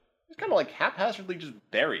 but it's kind of like haphazardly just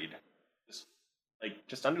buried,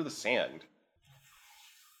 just under the sand.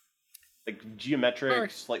 Like geometric, Sure.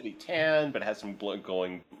 slightly tan, but has some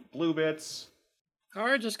glowing blue bits.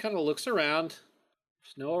 Kara just kind of looks around.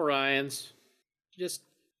 There's no Orions. Just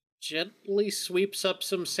gently sweeps up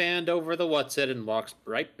some sand over the what's-it and walks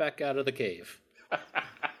right back out of the cave.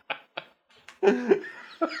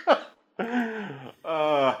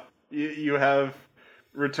 You have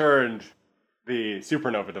returned the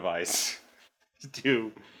supernova device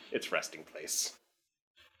to its resting place.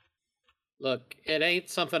 Look, it ain't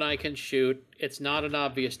something I can shoot. It's not an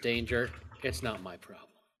obvious danger. It's not my problem.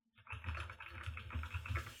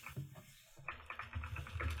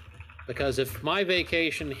 Because if my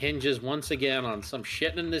vacation hinges once again on some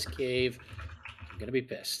shit in this cave, I'm gonna be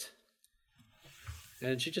pissed.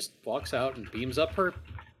 And she just walks out and beams up her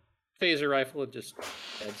phaser rifle and just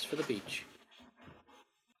heads for the beach.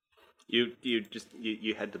 You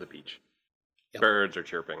head to the beach. Yep. Birds are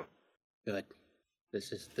chirping. Good.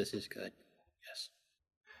 This is good. Yes.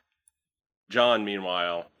 John,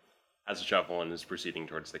 meanwhile, has a shovel and is proceeding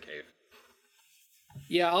towards the cave.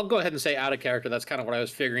 Yeah, I'll go ahead and say out of character. That's kind of what I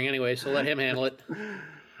was figuring anyway, so let him handle it.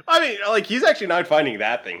 I mean, like, he's actually not finding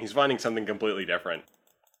that thing. He's finding something completely different.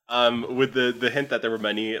 With the hint that there were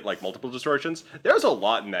multiple distortions, there's a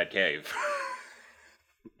lot in that cave.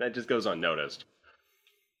 That just goes unnoticed.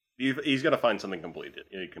 He's gonna find something completely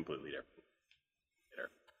different. Later.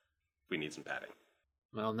 We need some padding.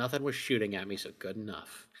 Well, nothing was shooting at me, so good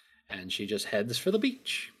enough. And she just heads for the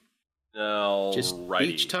beach. Just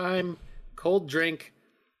beach time, cold drink,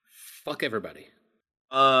 fuck everybody.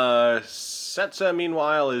 Setsa,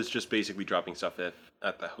 meanwhile, is just basically dropping stuff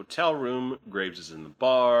at the hotel room. Graves is in the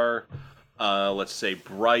bar. Let's say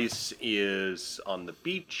Bryce is on the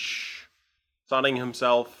beach, sunning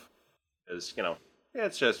himself. As,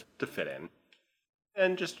 it's just to fit in.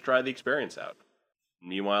 And just to try the experience out.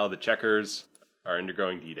 Meanwhile, the Checkers are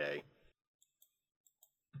undergoing D-Day.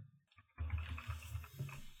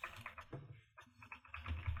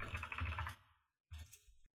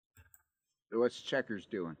 What's Checkers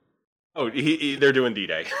doing? Oh, they're doing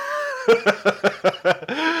D-Day.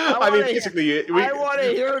 I mean, basically... I want to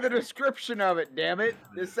hear the description of it, damn it.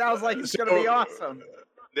 This sounds like it's going to be awesome.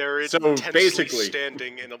 They're intensely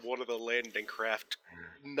standing in one of the landing craft,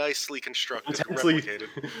 nicely constructed and replicated.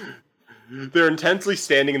 They're intensely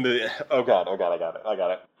standing in the... Oh god, I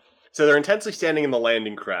got it. So they're intensely standing in the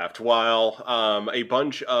landing craft while a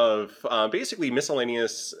bunch of basically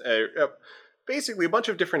miscellaneous... basically a bunch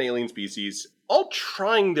of different alien species all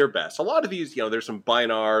trying their best. A lot of these, there's some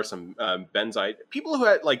Binar, some Benzite, people who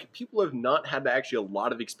have not had actually a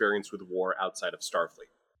lot of experience with war outside of Starfleet.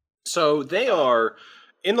 So they are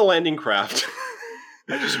in the landing craft.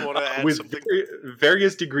 I just want to add with something.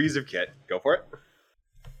 Various degrees of kit. Go for it.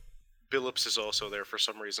 Billups is also there for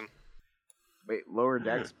some reason. Wait, lower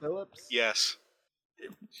decks, Phillips? Yes.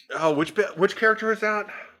 Oh, which character is that?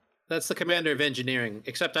 That's the commander of engineering.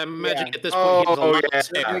 Except I'm imagining Yeah. at this point he has a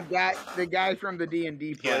lot yeah. The guy from the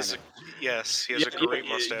D&D He has planet. he has a great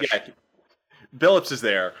mustache. Yeah, Billups is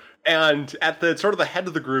there, and at the sort of the head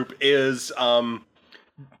of the group is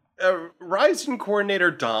Risian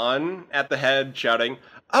coordinator Don at the head, shouting,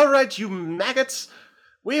 "All right, you maggots,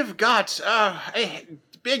 we've got a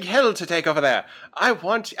big hill to take over there. I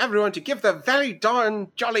want everyone to give the very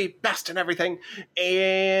darn jolly best and everything.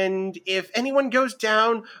 And if anyone goes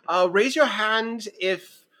down, raise your hand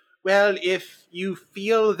if you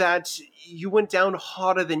feel that you went down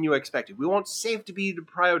harder than you expected. We want safe to be the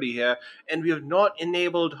priority here, and we have not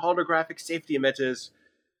enabled holographic safety emitters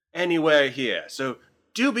anywhere here. So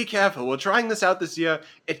do be careful. We're trying this out this year.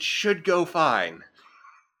 It should go fine."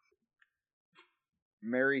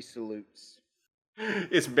 Mary salutes.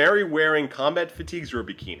 Is Mary wearing combat fatigues or a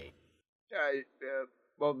bikini?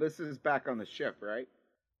 Well, this is back on the ship, right?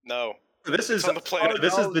 No. This is on the planet.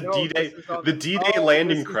 This is the D-Day. The D-Day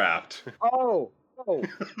landing craft. Oh.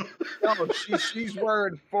 No, she's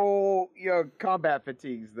wearing full, combat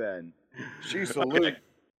fatigues then. She salutes.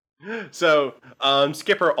 Okay. So,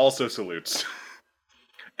 Skipper also salutes.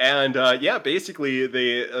 And basically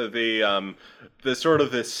the sort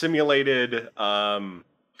of the simulated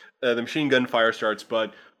the machine gun fire starts,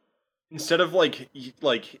 but instead of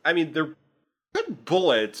I mean they're good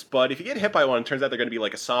bullets, but if you get hit by one, it turns out they're going to be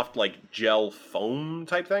like a soft gel foam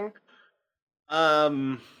type thing.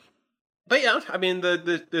 But yeah, I mean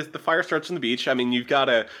the fire starts on the beach. I mean you've got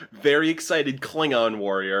a very excited Klingon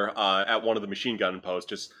warrior at one of the machine gun posts,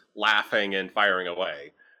 just laughing and firing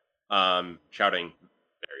away, shouting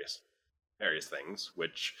various things,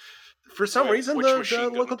 which for some reason which the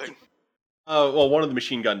local thing? one of the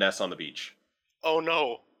machine gun nests on the beach. Oh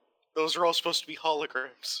no, those are all supposed to be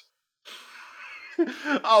holograms.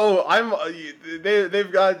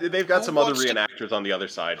 They've got some other wants to- reenactors on the other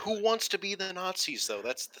side. Who wants to be the Nazis though?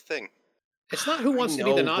 That's the thing. It's not who wants to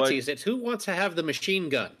be the know, but- Nazis, it's who wants to have the machine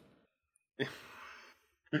gun.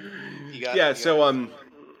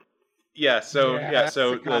 That's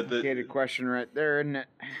a complicated question right there, isn't it?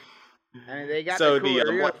 I mean, they got So the cooler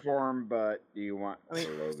the, uniform, but do you want the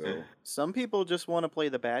logo? Some people just want to play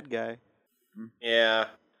the bad guy. Yeah,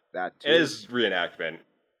 That too. it is reenactment.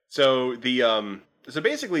 So so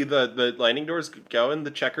basically the landing doors go and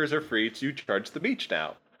the checkers are free to charge the beach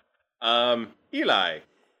now. Eli,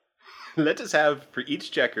 let us have for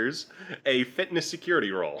each checkers a fitness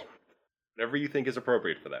security roll, whatever you think is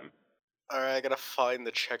appropriate for them. Alright, I gotta find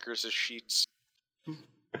the checkers' sheets.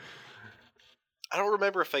 I don't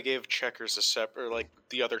remember if I gave checkers a separate,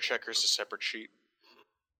 the other checkers a separate sheet.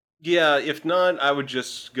 Yeah, if not, I would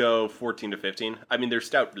just go 14 to 15. I mean, they're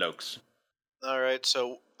stout blokes. Alright,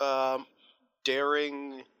 so,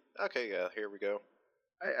 daring... Okay, yeah, here we go.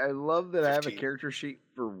 I love that I have a 15. character sheet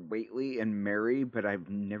for Whately and Mary, but I've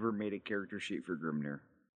never made a character sheet for Grimnir.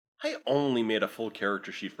 I only made a full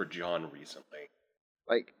character sheet for John recently.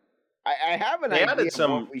 I have an They idea added of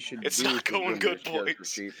some- what we should It's do not for going good, Grimnir's character boys.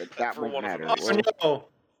 sheet, but that For won't one of matter. them. Oh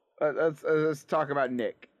no! Let's talk about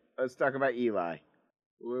Nick. Let's talk about Eli.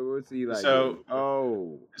 What's Eli So-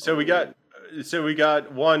 doing? So we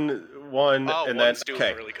got one, Oh, and then one's doing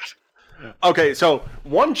okay. really good. Okay, so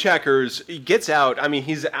one checkers, he gets out. I mean,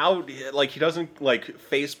 he's out, he doesn't,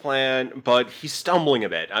 face plant, but he's stumbling a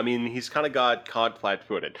bit. I mean, he's kind of got caught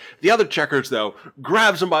flat-footed. The other checkers, though,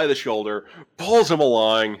 grabs him by the shoulder, pulls him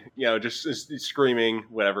along, just screaming,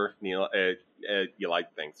 whatever, Eli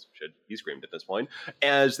thinks should be screamed at this point,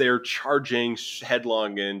 as they're charging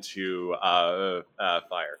headlong into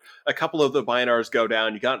fire. A couple of the Binars go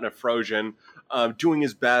down. You got an Afrosian, doing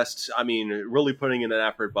his best. I mean, really putting in an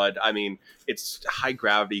effort, but I mean, it's high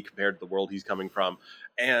gravity compared to the world he's coming from.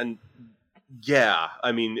 And yeah,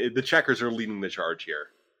 I mean, the checkers are leading the charge here.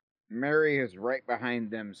 Mary is right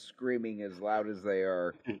behind them, screaming as loud as they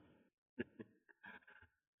are.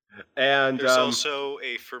 And There's also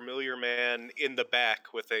a familiar man in the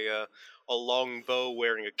back with a long bow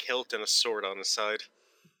wearing a kilt and a sword on his side.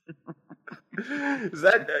 is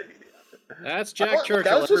that That's Jack I was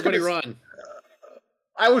Churchill. just Everybody gonna run.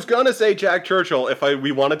 I was gonna say Jack Churchill if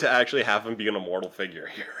we wanted to actually have him be an immortal figure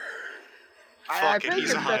here. Fuck it,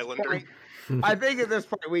 he's a Highlander. I think at this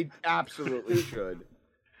point we absolutely should.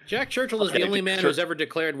 Jack Churchill is the Okay, only man sure. who's ever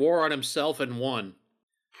declared war on himself and won.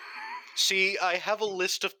 See, I have a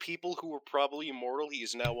list of people who were probably immortal. He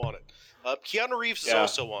is now on it. Keanu Reeves is Yeah.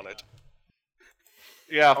 also on it.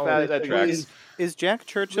 Yeah, Oh, that tracks. Is Jack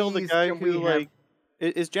Churchill the Please, guy can who we have-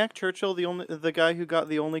 Is Jack Churchill the guy who got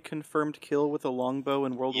the only confirmed kill with a longbow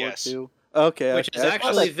in World Yes. War II? Okay, Which okay. is I thought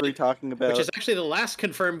actually that's what we're talking about. Which is actually the last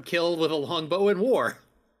confirmed kill with a longbow in war.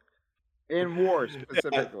 In war,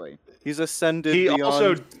 specifically. He's ascended He beyond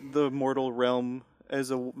also- the mortal realm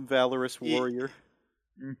as a valorous warrior.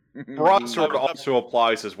 Broadsword also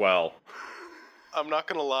applies as well. I'm not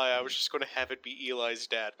gonna lie, I was just gonna have it be Eli's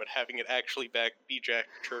dad, but having it actually be Jack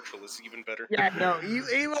Churchill is even better. Yeah, no,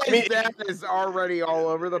 Eli's dad is already all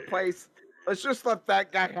over the place. Let's just let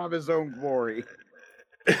that guy have his own glory.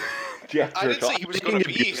 Jack I didn't Churchill. say he was I'm gonna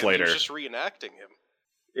thinking be of him, he later. was just reenacting him.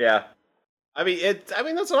 Yeah. I mean,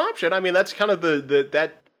 that's an option. I mean, that's kind of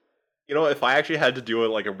that. You know, if I actually had to do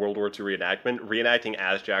like a World War II reenacting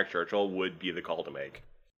as Jack Churchill would be the call to make.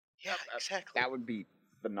 Yeah, exactly. That would be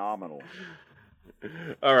phenomenal.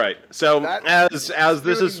 All right. So That- as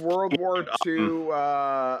this Doing is World War II,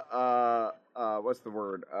 what's the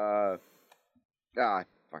word?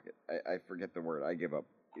 Fuck it. I forget the word. I give up.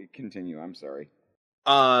 Continue. I'm sorry.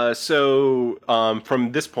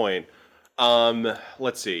 From this point,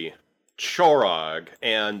 let's see, Chorog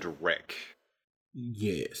and Rick.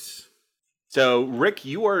 Yes. So Rick,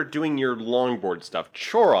 you are doing your longboard stuff.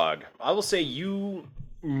 Chorog, I will say you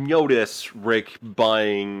notice Rick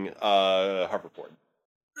buying hoverboard.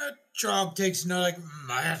 Trog takes note, like,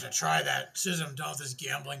 I have to try that as soon as I'm done with this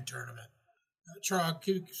gambling tournament. Trog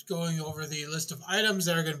keeps going over the list of items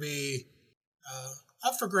that are going to be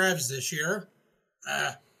up for grabs this year.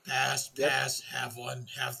 Pass, have one,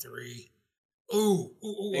 have three.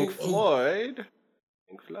 Pink Floyd.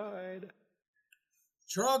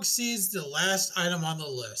 Trog sees the last item on the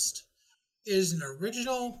list. It is an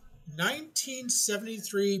original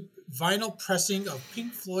 1973 vinyl pressing of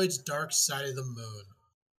Pink Floyd's Dark Side of the Moon.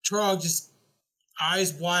 Trog just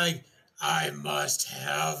eyes wide. I must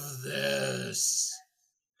have this.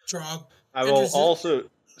 Trog. I will also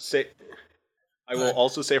say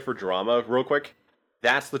for drama, real quick,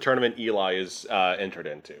 that's the tournament Eli is entered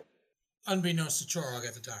into. Unbeknownst to Chorog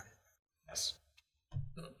at the time. Yes.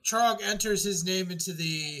 Chorog enters his name into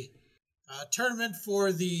the tournament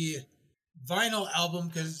for the vinyl album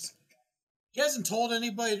because he hasn't told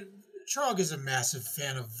anybody. Chorog is a massive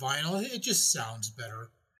fan of vinyl. It just sounds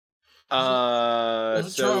better.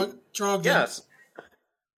 Chorog yes.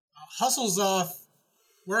 hustles off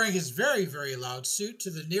wearing his very, very loud suit to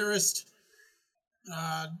the nearest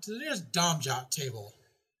Domjot table.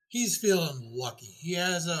 He's feeling lucky. He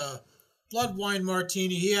has a blood wine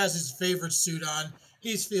martini. He has his favorite suit on.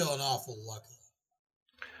 He's feeling awful lucky.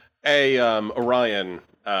 Orion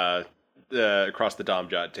across the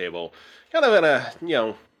Domjot table, kind of in a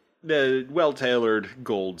the well-tailored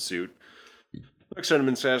gold suit. Looks at him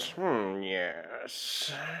and says,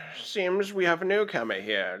 yes. Seems we have a newcomer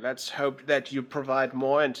here. Let's hope that you provide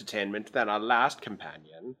more entertainment than our last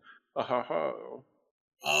companion. Oh ho ho.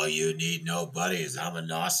 Oh, you need no buddies. I'm a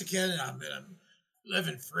Nausicaan and I'm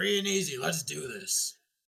living free and easy. Let's do this.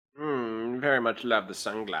 Very much love the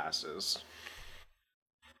sunglasses.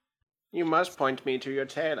 You must point me to your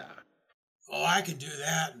tailor. Oh, I can do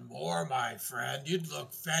that and more, my friend. You'd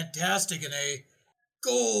look fantastic in a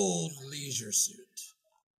gold leisure suit.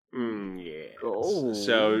 Yes. Gold.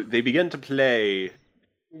 So they begin to play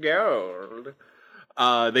gold.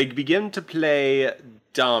 They begin to play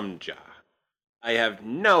Damja. I have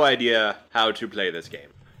no idea how to play this game.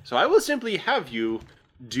 So I will simply have you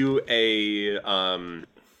do a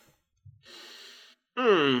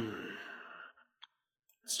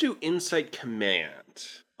let's do Insight Command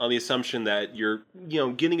on the assumption that you're,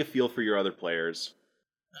 getting a feel for your other players.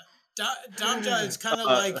 Damja is kind of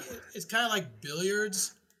like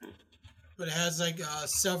billiards, but it has like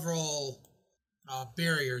several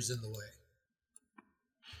barriers in the way.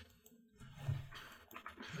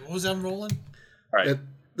 What was I'm rolling? All right.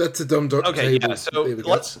 That's a dumb dot Okay, table. yeah, so There we go.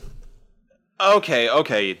 let's...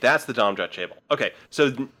 Okay, that's the Domjot table. Okay,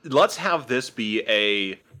 so let's have this be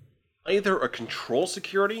either a control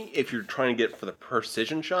security if you're trying to get for the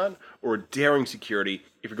precision shot, or a daring security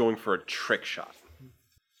if you're going for a trick shot.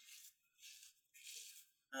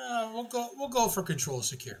 We'll go for control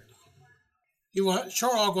security.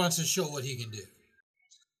 Chorog wants to show what he can do.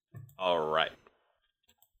 All right.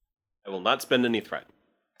 I will not spend any threat.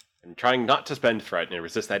 I'm trying not to spend threat and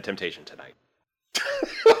resist that temptation tonight.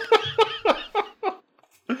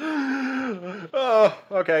 Oh,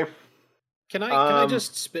 okay. Can I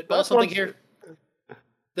just spitball that's something one- here?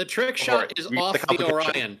 The trick Go for shot it. is Read the off the complication.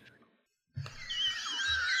 Orion.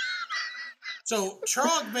 So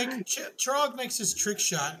Chorog makes his trick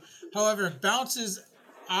shot. However, it bounces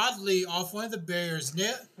oddly off one of the barriers,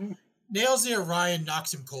 nails the Orion,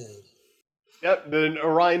 knocks him cold. Yep, then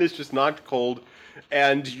Orion is just knocked cold,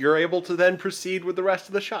 and you're able to then proceed with the rest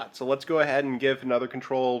of the shot. So let's go ahead and give another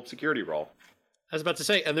control security roll. I was about to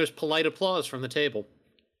say, and there's polite applause from the table.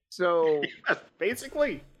 So,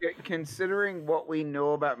 Basically. considering what we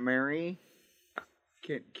know about Mary,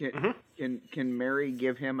 can Mary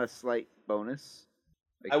give him a slight bonus?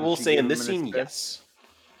 Like, I can will she say give in him this an scene, assist? yes.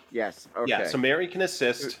 Yes. Okay. Yeah, so Mary can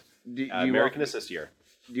assist. Do you Mary want can me- assist here.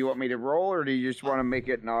 Do you want me to roll, or do you just want to make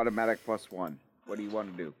it an automatic +1? What do you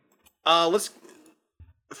want to do? Let's...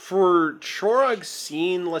 For Chorog's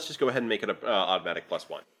scene, let's just go ahead and make it an automatic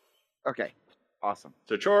 +1. Okay. Awesome.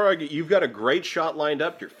 So Chorog, you've got a great shot lined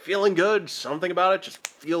up. You're feeling good. Something about it just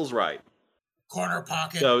feels right. Corner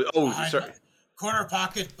pocket. So, Corner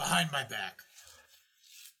pocket behind my back.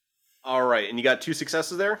 All right, and you got 2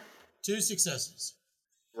 successes there? 2 successes.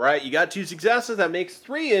 Right, you got 2 successes. That makes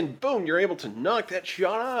 3, and boom, you're able to knock that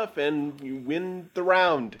shot off, and you win the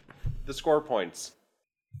round. The score points.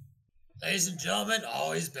 Ladies and gentlemen,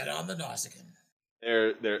 always bet on the Nausicaan.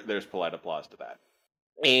 There's polite applause to that.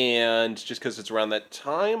 And just because it's around that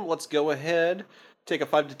time, let's go ahead, take a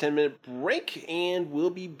 5 to 10 minute break, and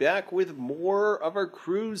we'll be back with more of our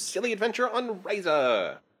crew's silly adventure on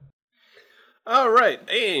Risa. Alright,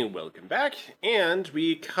 and welcome back. And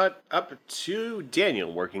we cut up to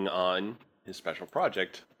Daniel working on his special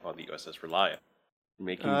project on the USS Reliant.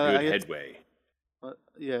 Making good headway.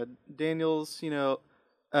 Yeah, Daniel's,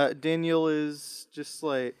 Daniel is just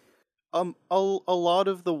like, a lot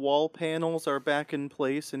of the wall panels are back in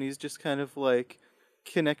place, and he's just kind of like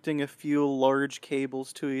connecting a few large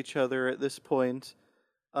cables to each other at this point.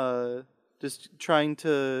 Just trying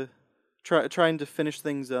to finish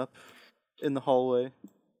things up in the hallway.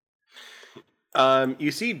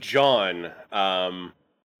 You see John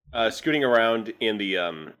scooting around in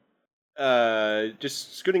the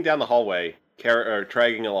just scooting down the hallway,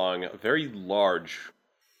 dragging along a very large,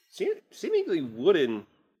 seemingly wooden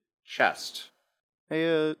chest.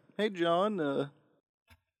 Hey John,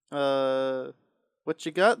 what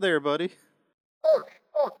you got there, buddy? Oh,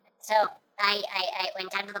 so I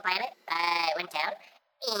went down to the planet, went down,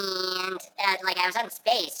 and I was out in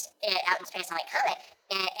space on my comet,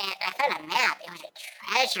 and I found a map. It was a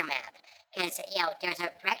treasure map, because, there was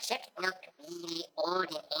a wrecked ship that looked really old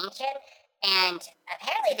and ancient, and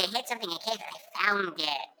apparently they hid something in a cave, and I found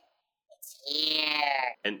it. It's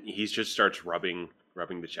here. And he just starts rubbing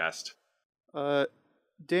the chest.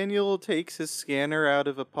 Daniel takes his scanner out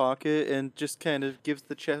of a pocket and just kind of gives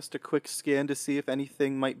the chest a quick scan to see if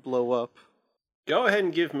anything might blow up. Go ahead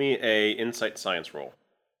and give me a insight science roll.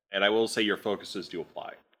 And I will say your focuses do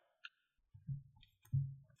apply.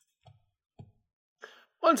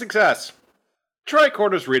 1 success.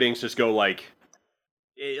 Tricorder's readings just go like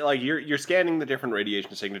you're scanning the different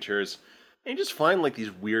radiation signatures, and you just find like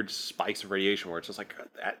these weird spikes of radiation where it's just like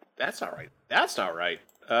that's not right. That's not right.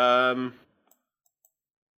 So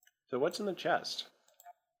what's in the chest?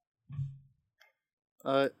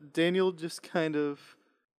 Daniel just kind of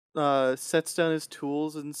sets down his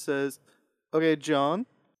tools and says, "Okay, John,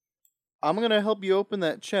 I'm gonna help you open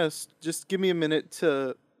that chest. Just give me a minute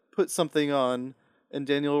to put something on." And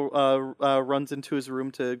Daniel runs into his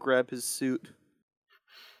room to grab his suit.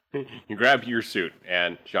 You grab your suit,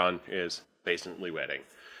 and John is patiently waiting.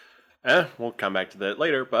 We'll come back to that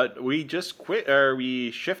later, but we just we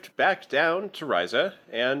shift back down to Risa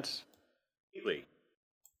and Wheatley.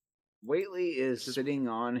 Whately is sitting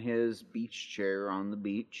on his beach chair on the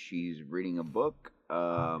beach. He's reading a book.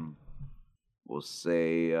 We'll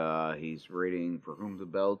say he's reading For Whom the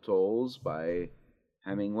Bell Tolls by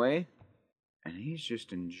Hemingway. And he's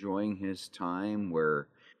just enjoying his time where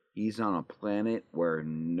he's on a planet where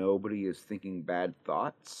nobody is thinking bad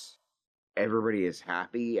thoughts. Everybody is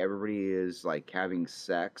happy. Everybody is like having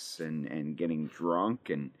sex and getting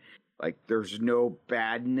drunk, and like there's no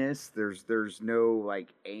badness. There's no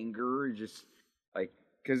like anger. Just like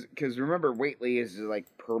because remember, Whately is like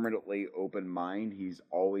permanently open mind. He's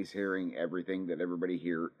always hearing everything that everybody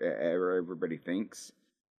thinks.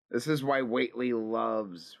 This is why Whately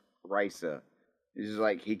loves Risa. It's just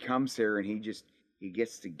like he comes here and he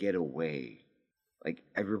gets to get away. Like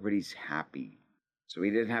everybody's happy. So he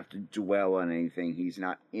didn't have to dwell on anything. He's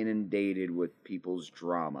not inundated with people's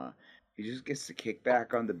drama. He just gets to kick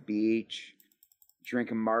back on the beach,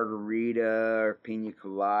 drink a margarita or pina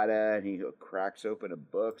colada, and he cracks open a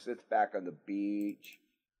book, sits back on the beach,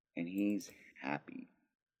 and he's happy.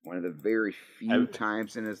 One of the very few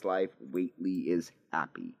times in his life, Whately is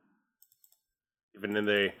happy. Even in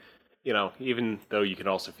the, even though you can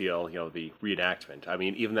also feel, the reenactment. I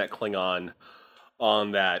mean, even that Klingon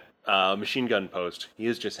on that machine gun post. He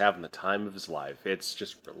is just having the time of his life. It's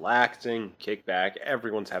just relaxing, kick back.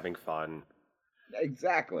 Everyone's having fun.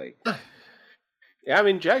 Exactly. Yeah, I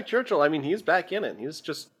mean, Jack Churchill, I mean, he's back in it. He's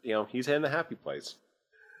just, he's in the happy place.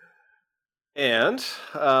 And,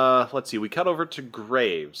 let's see, we cut over to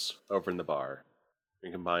Graves over in the bar.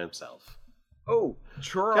 Drinking by himself. Oh,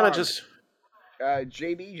 Turog. Kind of just...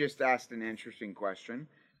 JB just asked an interesting question.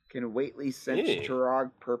 Can Whately sense Turog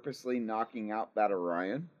purposely knocking out that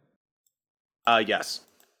Orion? Yes.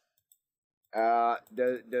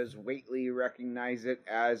 Does Whately recognize it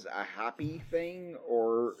as a happy thing,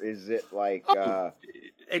 or is it like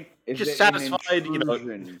it just satisfied,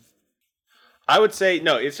 I would say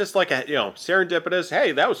no. It's just like a serendipitous.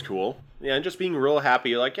 Hey, that was cool. Yeah, and just being real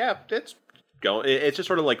happy. Like, yeah, it's going. It's just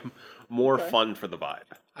sort of like more fun for the vibe.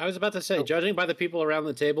 I was about to say, judging by the people around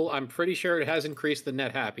the table, I'm pretty sure it has increased the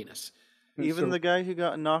net happiness. Even the guy who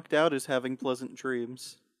got knocked out is having pleasant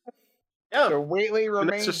dreams. Yeah. So Whately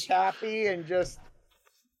remains happy and just,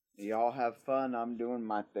 y'all have fun, I'm doing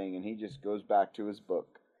my thing, and he just goes back to his book.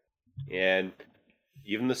 And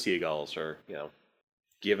even the seagulls are,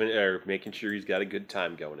 making sure he's got a good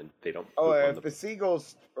time going, and they don't. Oh, if the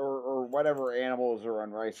seagulls or whatever animals are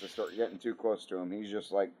on Risa start getting too close to him, he's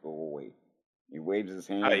just like, go away. He waves his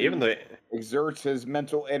hand. Exerts his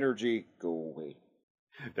mental energy. Go away.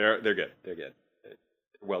 They're good. They're good. They're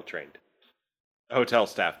well trained. Hotel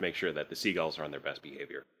staff make sure that the seagulls are on their best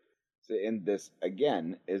behavior. And this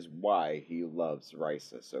again is why he loves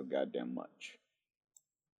Risa so goddamn much.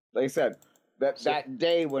 Like I said, that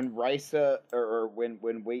day when Risa or when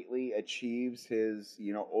Whately achieves his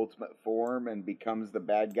ultimate form and becomes the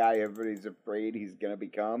bad guy everybody's afraid he's gonna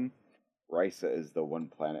become. Risa is the one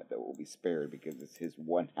planet that will be spared because it's his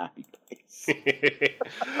one happy place.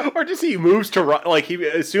 Or just he moves to he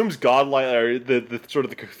assumes godlike or the sort of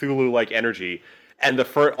the Cthulhu like energy, and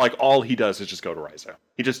all he does is just go to Risa.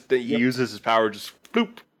 He uses his power just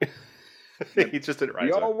bloop. He's just at Risa.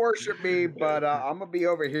 Y'all worship me, but I'm gonna be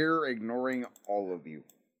over here ignoring all of you.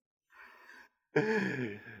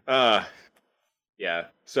 Yeah.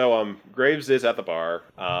 So Graves is at the bar.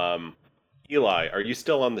 Eli, are you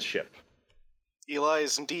still on the ship? Eli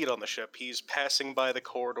is indeed on the ship. He's passing by the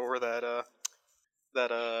corridor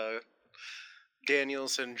that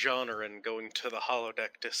Daniels and John are in, going to the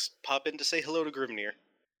holodeck to pop in to say hello to Grimnir,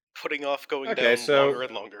 putting off going down longer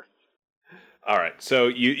and longer. All right, so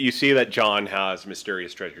you see that John has a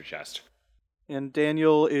mysterious treasure chest. And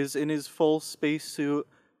Daniel is in his full spacesuit,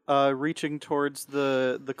 reaching towards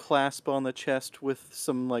the clasp on the chest with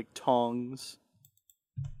some, tongs.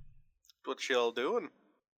 What y'all doing?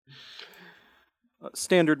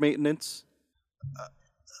 Standard maintenance.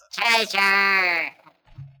 Treasure!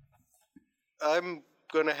 I'm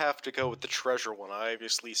gonna have to go with the treasure one. I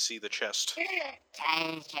obviously see the chest. Treasure.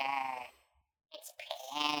 It's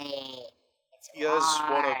pretty. You guys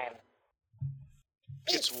wanna...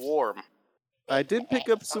 It's warm. I did pick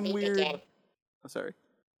up some weird... Again. Oh, sorry.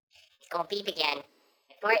 It's gonna beep again.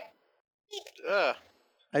 Report.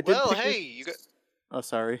 You got... Oh,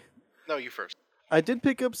 sorry. No, you first. I did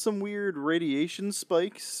pick up some weird radiation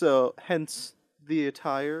spikes, so hence the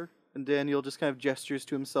attire. And Daniel just kind of gestures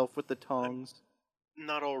to himself with the tongs.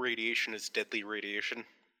 Not all radiation is deadly radiation.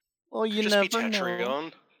 Well, you Could never just be Tetrion. know.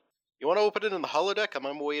 You want to open it in the holodeck? I'm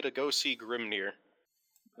on my way to go see Grimnir.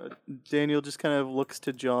 Daniel just kind of looks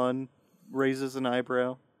to John, raises an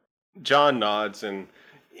eyebrow. John nods, and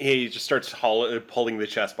he just starts pulling the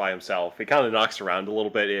chest by himself. He kind of knocks around a little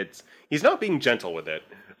bit. He's not being gentle with it.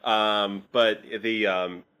 But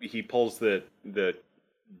he pulls the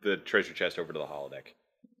treasure chest over to the holodeck.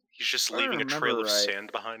 He's just leaving a trail of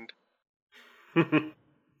sand behind.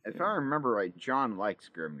 If I remember right, John likes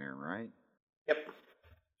Grimnir, right? Yep.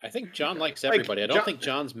 I think John likes everybody. I don't think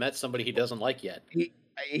John's met somebody he doesn't like yet.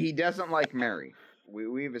 He doesn't like Mary.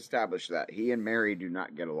 We've established that he and Mary do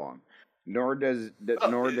not get along. Nor does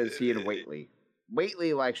he and Whately.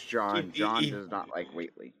 Whately likes John. John does not like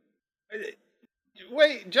Whately.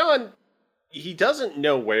 Wait, John, he doesn't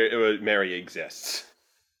know where Mary exists.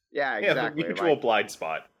 Yeah, exactly. Yeah, the mutual blind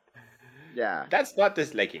spot. Yeah. That's not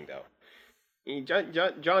disliking, though.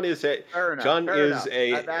 John is a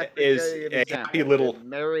happy little...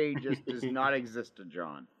 Mary just does not exist to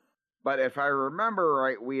John. But if I remember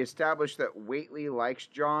right, we established that Whately likes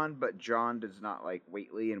John, but John does not like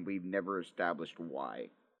Whately, and we've never established why.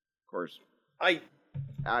 Of course,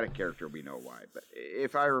 out of character, we know why. But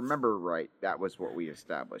if I remember right, that was what we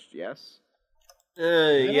established, yes?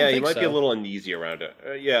 Yeah, you might be a little uneasy around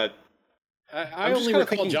it. Yeah. I only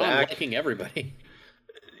recall John liking everybody.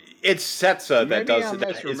 It's Setsa that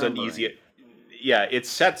is uneasy. Yeah,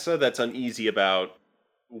 it's Setsa that's uneasy about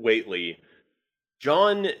Whately,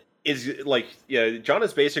 John is like, yeah, John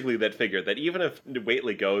is basically that figure that even if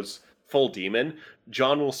Whately goes full demon,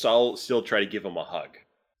 John will still try to give him a hug.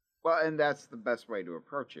 Well, and that's the best way to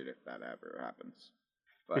approach it if that ever happens.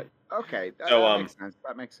 But okay, that, So, that makes sense.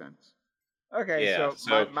 That makes sense. Okay, Yeah, so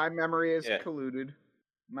so my memory is yeah. colluded.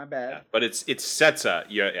 My yeah, bad. but it's Setsa.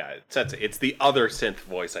 Yeah, it's Setsa. It's the other synth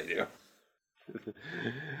voice I do.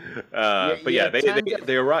 But yeah,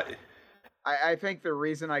 they arrive. I think the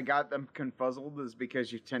reason I got them confuzzled is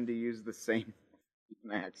because you tend to use the same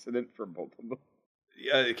accident for both of them.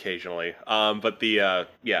 Yeah, occasionally. But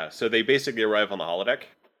so they basically arrive on the holodeck.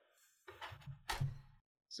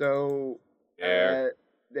 So There.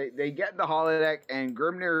 they get in the holodeck, and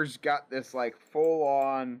Grimnir's got this like full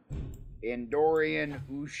on Andorian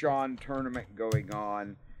Ushan tournament going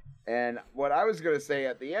on. And what I was going to say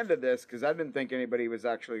at the end of this, because I didn't think anybody was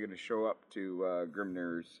actually going to show up to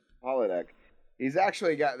Grimnir's holodeck, he's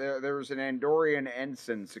actually got there was an Andorian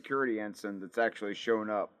ensign, security ensign, that's actually shown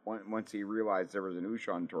up once he realized there was an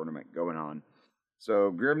Ushan tournament going on.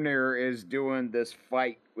 So Grimnir is doing this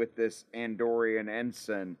fight with this Andorian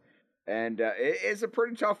ensign, and it's a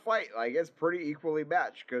pretty tough fight. Like, it's pretty equally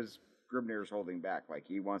matched because Grimnir's holding back. Like,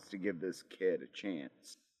 he wants to give this kid a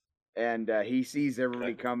chance. And he sees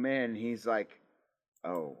everybody come in. He's like,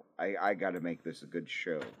 "Oh, I got to make this a good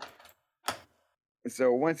show."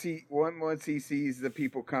 So once he sees the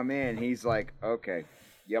people come in, he's like, "Okay,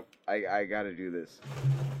 yep, I got to do this."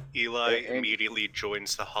 Eli immediately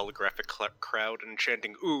joins the holographic crowd and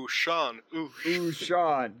chanting, "Ooh, Sean! Ooh, Ooh,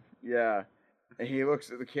 Sean!" Yeah. And he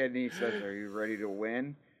looks at the kid and he says, "Are you ready to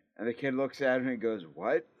win?" And the kid looks at him and goes,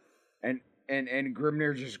 "What?" And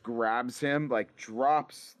Grimnir just grabs him, like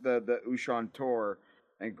drops the Ushan Tor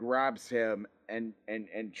and grabs him and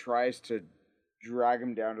tries to drag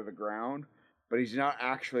him down to the ground. But he's not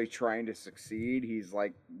actually trying to succeed. He's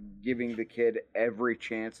like giving the kid every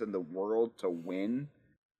chance in the world to win.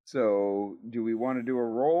 So, do we want to do a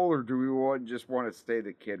roll, or do we just want to say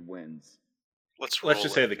the kid wins? Let's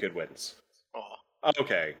just say the kid wins. Oh.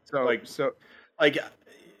 Okay. So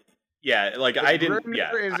yeah, like I didn't.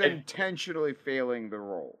 Grimnir is intentionally failing the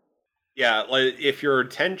roll. Yeah, like if you're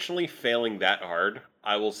intentionally failing that hard,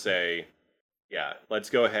 I will say, yeah, let's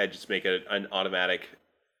go ahead, just make it an automatic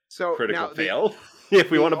critical fail, if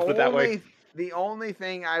we want to put it that way. The only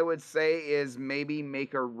thing I would say is maybe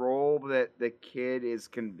make a roll that the kid is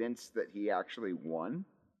convinced that he actually won.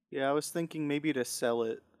 Yeah, I was thinking maybe to sell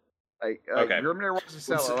it. Like Grimnir wants to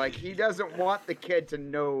sell it. Like, he doesn't want the kid to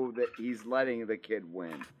know that he's letting the kid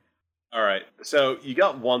win. All right, so you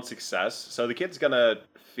got one success. So the kid's gonna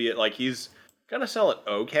feel like he's gonna sell it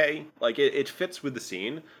okay. Like it fits with the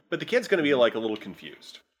scene, but the kid's gonna be like a little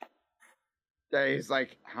confused. Yeah, he's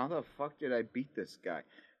like, "How the fuck did I beat this guy?"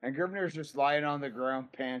 And Grimnir's just lying on the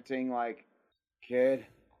ground, panting, like, "Kid,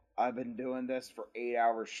 I've been doing this for 8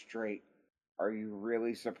 hours straight. Are you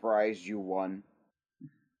really surprised you won?"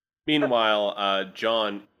 Meanwhile,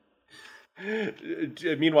 John,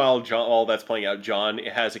 while that's playing out, John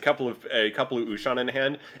has a couple of Ushan in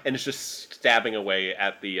hand and is just stabbing away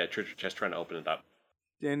at the treasure chest, trying to open it up.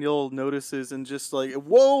 Daniel notices and just like,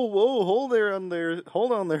 whoa, hold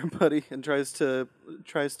on there, buddy, and tries to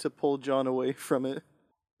pull John away from it.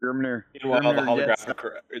 Grimnir. Meanwhile, the holographic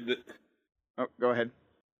crowd. Oh, go ahead.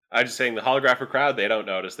 I'm just saying, the holographic crowd, they don't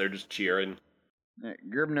notice; they're just cheering.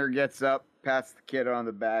 Grimnir gets up, pats the kid on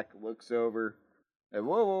the back, looks over.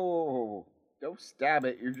 Whoa. Don't stab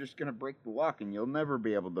it. You're just going to break the lock and you'll never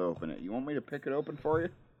be able to open it. You want me to pick it open for you?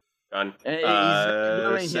 Done. And he's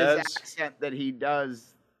doing his accent that he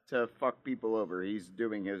does to fuck people over. He's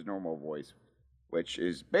doing his normal voice, which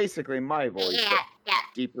is basically my voice, but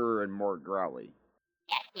deeper and more growly.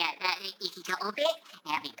 Yeah, you can go open it?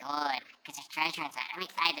 That'd be good, because there's treasure inside. I'm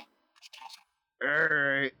excited.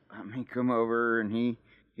 Alright, let me come over, and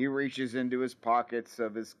he reaches into his pockets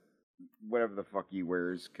of his whatever the fuck he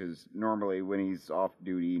wears, because normally when he's off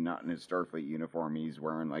duty, not in his Starfleet uniform, he's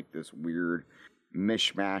wearing like this weird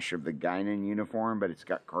mishmash of the Guinan uniform, but it's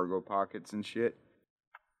got cargo pockets and shit.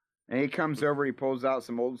 And he comes over, he pulls out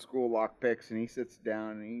some old school lockpicks, and he sits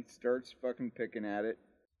down and he starts fucking picking at it.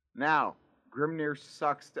 Now, Grimnir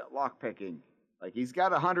sucks at lockpicking. Like, he's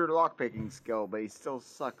got 100 lockpicking skill, but he still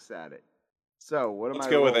sucks at it. So, what am I Let's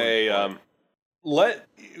go with rolling a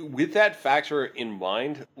with that factor in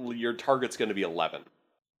mind, your target's going to be 11.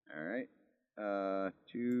 All right.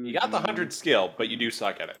 2. You got the 100 skill, but you do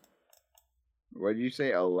suck at it. What did you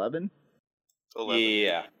say? 11? 11.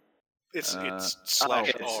 Yeah. It's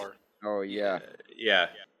slash R. Oh yeah. Yeah.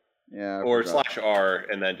 Yeah. Or slash R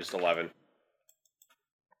and then just 11.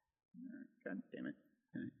 God damn it.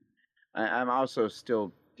 I'm also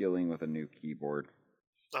still dealing with a new keyboard.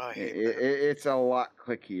 I hate It's a lot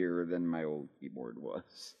clickier than my old keyboard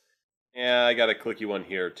was. Yeah, I got a clicky one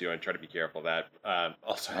here too. I try to be careful of that.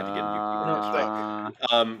 Also had to get a new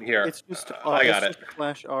keyboard. Here. It's just I got it's it. just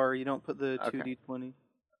slash R. You don't put the Okay. 2d20.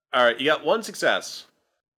 All right, you got one success.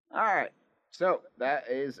 All right. So that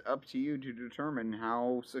is up to you to determine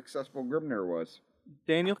how successful Grimner was.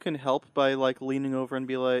 Daniel can help by like leaning over and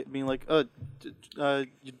being like, you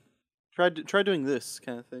try doing this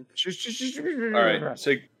kind of thing. All right,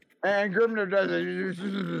 so And Grimner does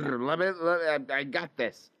it. I got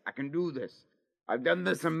this. I can do this. I've done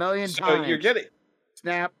this a million times. you're getting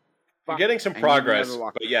Snap. you're Fuck, getting some I need progress, another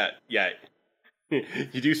lock. but yeah,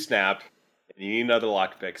 you do snap, and you need another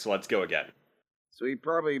lockpick. So let's go again. So he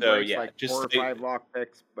probably So, breaks yeah, like just 4 or stay- 5 lock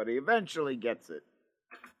picks, but he eventually gets it.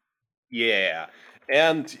 Yeah,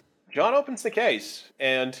 and John opens the case,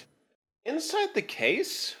 and inside the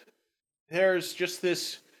case, there's just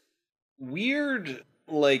this weird,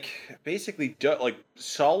 like, basically, like,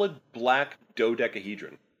 solid black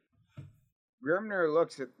dodecahedron. Grimner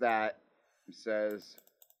looks at that and says,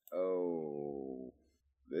 "Oh,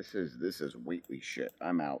 this is Wheatley shit.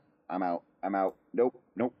 I'm out. Nope.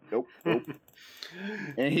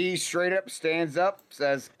 And he straight up stands up,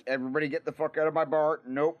 says, "Everybody get the fuck out of my bar.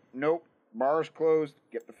 Nope. Bar's closed.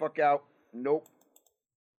 Get the fuck out. Nope."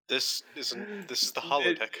 This is the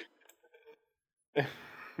holodeck.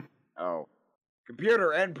 Oh.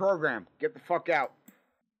 Computer, end program. Get the fuck out.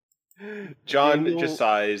 John Daniel- just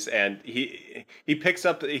sighs, and he picks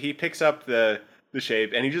up the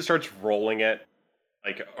shape, and he just starts rolling it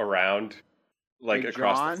like around, like Hey,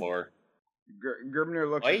 across John? the floor. Grimner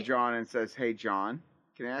looks Oi? at John and says, "Hey, John,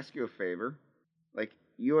 can I ask you a favor? Like,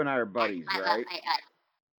 you and I are buddies, right?"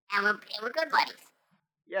 And we're good buddies.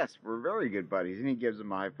 Yes, we're very good buddies. And he gives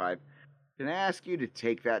him a high five. Can I ask you to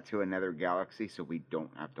take that to another galaxy so we don't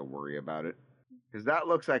have to worry about it? Because that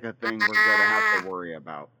looks like a thing we're going to have to worry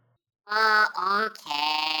about.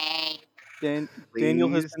 Okay. Daniel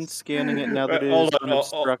has Please? been scanning it now that it Hold is on,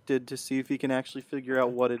 unobstructed to see if he can actually figure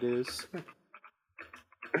out what it is.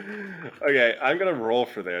 Okay, I'm gonna roll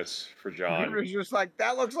for this for John. Grimner's just like,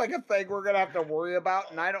 that looks like a thing we're going to have to worry about,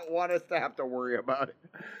 and I don't want us to have to worry about it.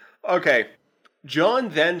 Okay, John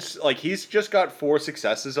then he's just got 4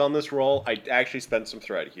 successes on this roll. I actually spent some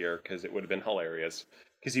thread here because it would have been hilarious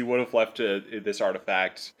because he would have left this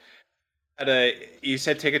artifact at he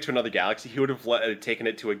said take it to another galaxy. He would have taken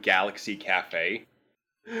it to a galaxy cafe.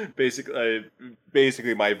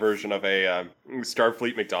 Basically my version of a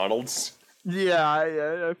Starfleet McDonald's. Yeah,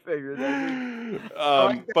 I figured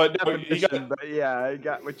that. But no, he got, but yeah, I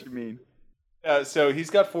got what you mean. so he's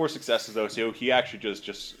got 4 successes though. So he actually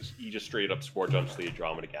just straight up spore jumps the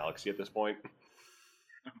Andromeda Galaxy at this point.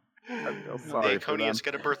 I feel The sorry for them. Iconians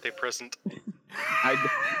get a birthday present.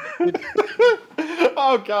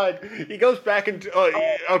 Oh god, he goes back into.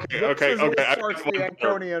 Okay. Starts the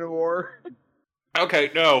Iconian War.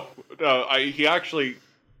 Okay, no. He actually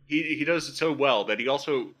he does it so well that he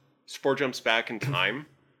also spore jumps back in time,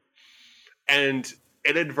 and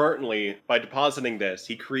inadvertently, by depositing this,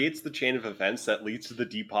 he creates the chain of events that leads to the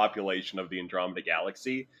depopulation of the Andromeda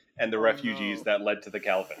Galaxy and the refugees that led to the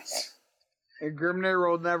Kelvins. And Grimner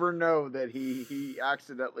will never know that he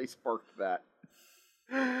accidentally sparked that.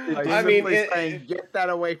 I mean, saying, get that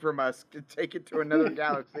away from us. Take it to another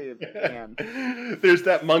galaxy if you can. There's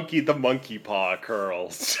that the monkey paw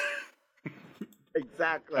curls.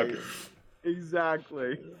 Exactly. Okay.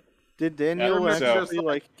 Exactly. Did Daniel Yeah, so-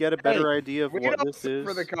 actually get a better idea of We what don't this is?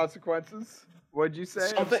 for the consequences. What'd you say?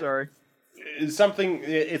 Something- I'm sorry. It's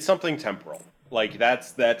something temporal. Like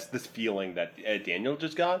that's this feeling that Daniel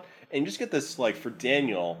just got, and you just get this for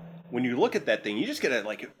Daniel. When you look at that thing, you just get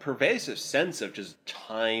a pervasive sense of just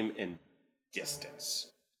time and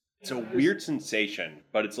distance. It's a weird sensation,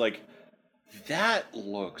 but it's that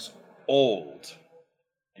looks old.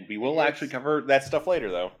 And we will actually cover that stuff later,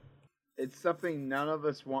 though. It's something none of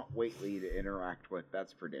us want Whately to interact with.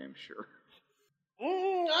 That's for damn sure.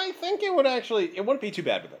 I think it wouldn't be too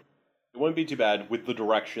bad with it. It wouldn't be too bad with the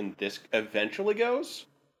direction this eventually goes.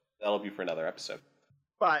 That'll be for another episode.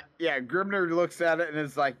 But yeah, Grimner looks at it and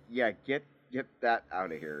is like, "Yeah, get that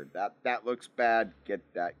out of here. That looks bad. Get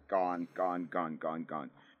that gone.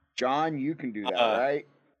 John, you can do that, right?"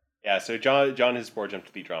 Yeah. So John has spore jumped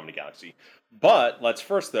to the Andromeda Galaxy, but let's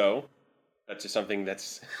first though. That's just something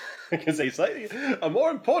that's a slightly a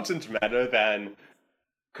more important matter than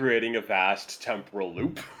creating a vast temporal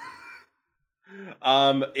loop.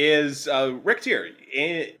 Is Rick Tier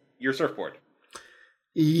your surfboard?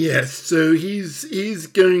 Yes, so he's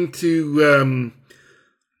going to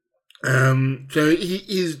So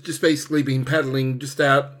he's just basically been paddling just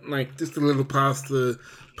out, like just a little past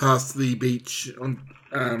the beach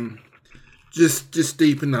on just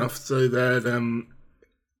deep enough so that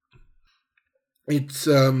it's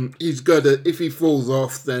he's got to, if he falls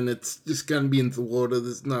off, then it's just going to be into the water.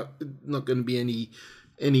 There's not going to be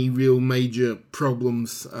any real major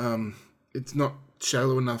problems. It's not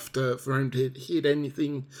shallow enough for him to hit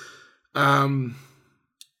anything. And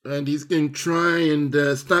he's going to try and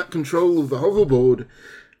start control of the hoverboard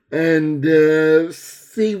and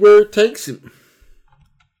see where it takes him.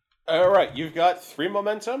 All right, you've got 3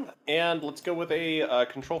 momentum, and let's go with a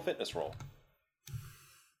control fitness roll.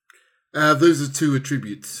 Those are 2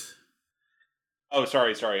 attributes. Oh,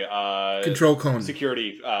 sorry. Control con.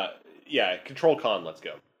 Security. Yeah, control con. Let's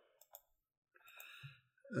go.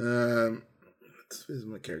 Where's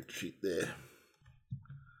my character sheet there?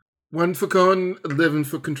 1 for con, 11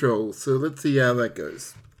 for control. So let's see how that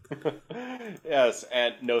goes. Yes,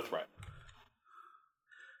 and no threat.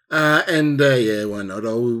 Yeah, why not?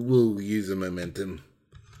 We'll use a momentum.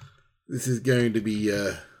 This is going to be,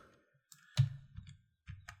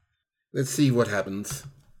 let's see what happens.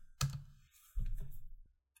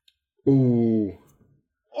 Ooh.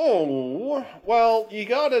 Oh, well, you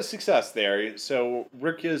got a success there. So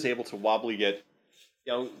Rick is able to wobbly get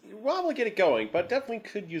it going, but definitely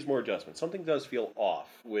could use more adjustment. Something does feel off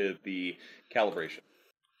with the calibration.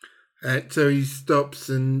 So he stops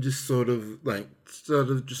and just sort of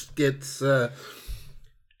just gets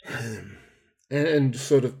and just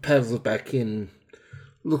sort of paddles it back in,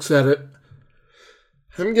 looks at it.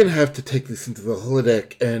 I'm gonna have to take this into the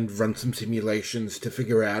holodeck and run some simulations to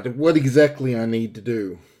figure out what exactly I need to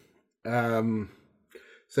do. So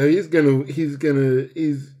he's gonna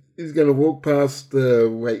walk past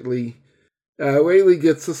Waitley. Waitley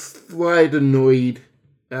gets a slight annoyed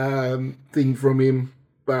thing from him,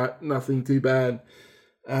 but nothing too bad.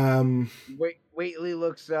 Waitley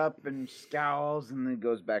looks up and scowls and then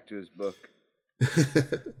goes back to his book.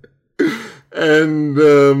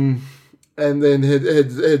 And then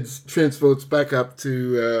heads transports back up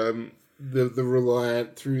to the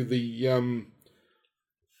Reliant through the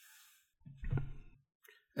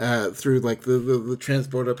through like the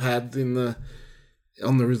transporter pads on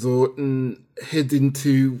the resort, and heads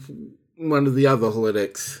into one of the other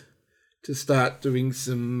holodecks to start doing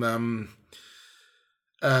some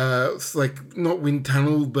it's like not wind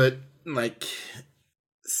tunnel, but like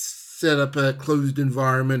set up a closed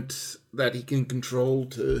environment that he can control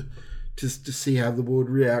to just to see how the board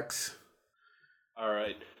reacts. All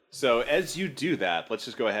right. So as you do that, let's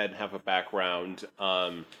just go ahead and have a background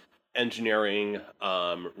engineering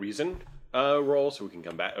reason roll, so we can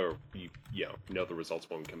come back, or you know the results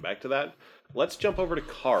when we come back to that. Let's jump over to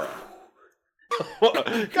Kara.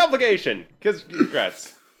 Complication.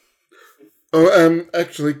 Congrats. Oh,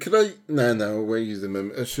 actually, could I? No, we'll use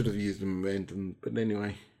the I should have used the momentum, but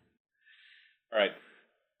anyway. All right.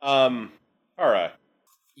 Kara.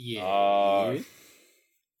 Yeah.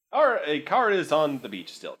 Kara is on the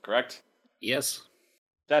beach still, correct? Yes.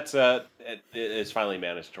 That's it has finally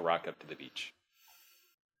managed to rock up to the beach.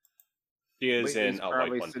 She is in a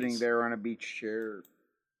probably white one sitting piece. there on a beach chair,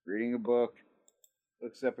 reading a book,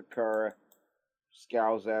 looks up at Kara,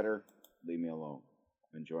 scowls at her, leave me alone.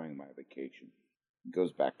 I'm enjoying my vacation.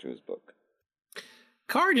 Goes back to his book.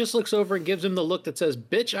 Carr just looks over and gives him the look that says,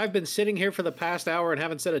 "Bitch, I've been sitting here for the past hour and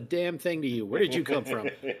haven't said a damn thing to you. Where did you come from?"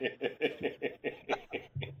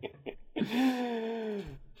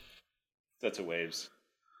 That's a waves.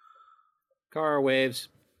 Carr waves,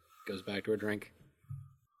 goes back to her drink.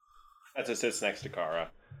 That's a sits next to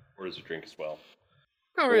Kara. Orders a drink as well.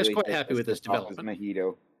 Carr is Waitley quite just happy with sits this atop his development.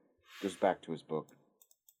 mojito, goes back to his book.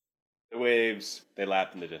 The waves, they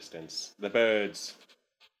lap in the distance. The birds,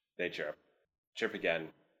 they chirp. Chirp again.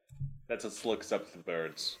 That's looks up to the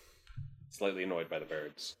birds. Slightly annoyed by the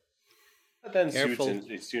birds. But then Careful.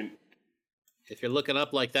 soon If you're looking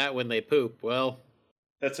up like that when they poop, well,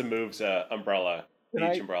 that's a moves umbrella, Can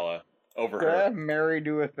beach I- umbrella, over Could I her. have Mary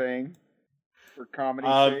do a thing for comedy?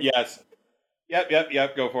 Yes.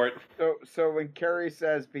 Yep, go for it. So when Carrie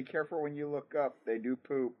says, "Be careful when you look up," they do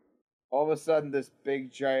poop. All of a sudden, this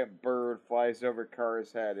big giant bird flies over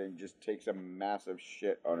Kara's head and just takes a massive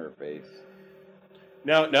shit on her face.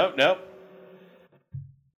 No.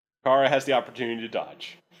 Kara has the opportunity to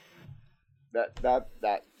dodge.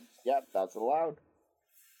 Yep, that's allowed.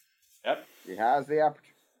 Yep. She has the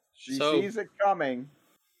opportunity. She So- sees it coming.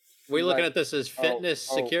 we looking Like, at this as fitness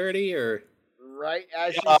oh. security, or Right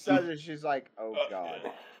as she Um, says it, she's like, "Oh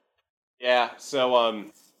God." Yeah,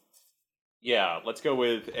 so let's go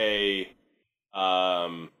with a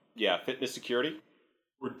fitness security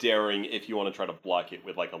or daring if you want to try to block it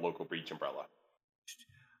with like a local breach umbrella.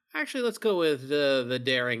 Actually, let's go with the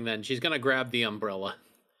daring then. She's gonna grab the umbrella,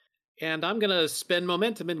 and I'm gonna spend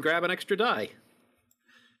momentum and grab an extra die.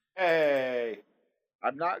 Hey.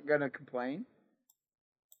 I'm not gonna complain.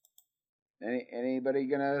 Anybody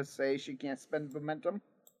gonna say she can't spend momentum?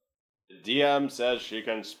 The DM says she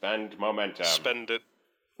can spend momentum. Spend it.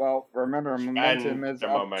 Well, remember, momentum is the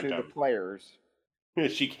up to momentum. the players.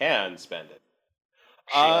 She can spend it.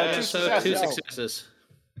 Has. So successes. 2 No. successes.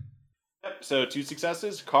 Yep, so 2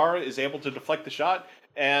 successes. Kara is able to deflect the shot,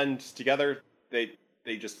 and together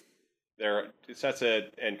Sessa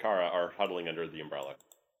and Kara are huddling under the umbrella.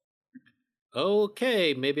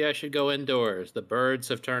 Okay, maybe I should go indoors. The birds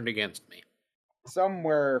have turned against me.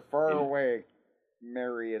 Somewhere far away,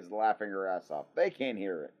 Mary is laughing her ass off. They can't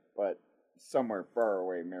hear it, but somewhere far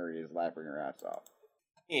away, Mary is laughing her ass off.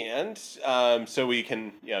 And so we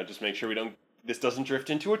can, just make sure this doesn't drift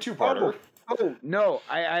into a two-parter. Oh no!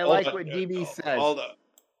 I Hold like on, what DB says. Hold up.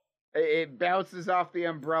 It bounces off the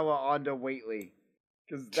umbrella onto Whately.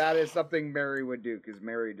 Because that is something Mary would do, because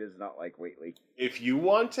Mary does not like Whately. If you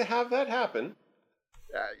want to have that happen,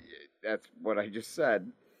 That's what I just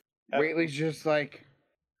said. Whately's just like,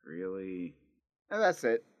 really? And that's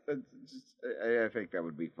it. I think that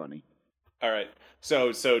would be funny. all right.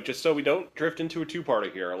 So just so we don't drift into a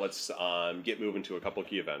two-parter here, let's get moving to a couple of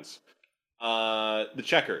key events. The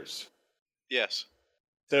checkers. Yes.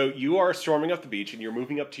 So you are storming up the beach, and you're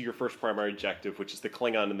moving up to your first primary objective, which is the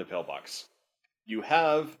Klingon in the pillbox. You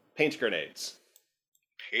have paint grenades.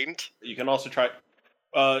 Paint? You can also try.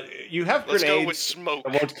 You have Let's grenades go with smoke.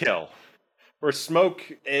 that won't kill. Or smoke,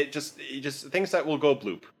 it just things that will go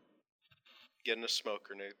bloop. Getting a smoke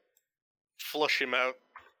grenade. Flush him out.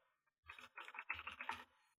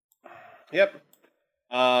 Yep.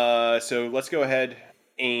 So let's go ahead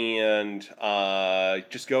and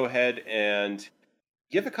just go ahead and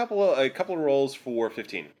give a couple of rolls for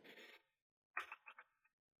 15.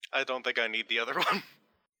 I don't think I need the other one.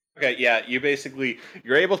 Okay, yeah,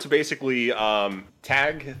 you're able to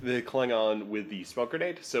tag the Klingon with the smoke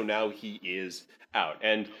grenade, so now he is out.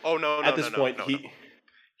 And Oh no! at this point, no.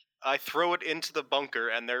 I throw it into the bunker,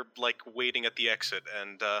 and they're like waiting at the exit,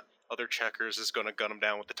 and other checkers is gonna gun him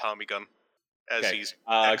down with the Tommy gun as Okay, he's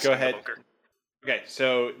go exiting ahead. the bunker. Okay,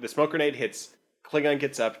 so the smoke grenade hits. Klingon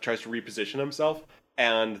gets up, tries to reposition himself,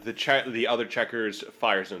 and the other checkers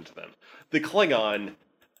fires into them. The Klingon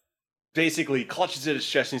basically clutches at his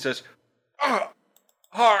chest and he says, "Hark!"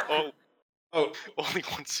 Oh, only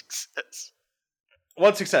one success.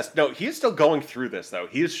 One success. No, he's still going through this though.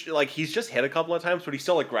 He's just hit a couple of times, but he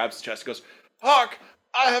still grabs his chest and goes, "Hark!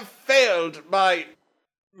 I have failed my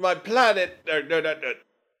planet.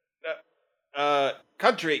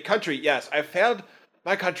 Country. Yes, I failed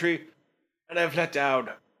my country, and I've let down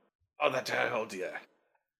all that I hold dear.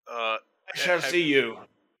 I shall see you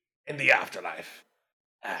in the afterlife."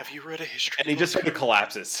 Have you read a history? And he just sort of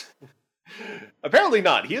collapses. Apparently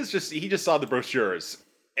not. He just saw the brochures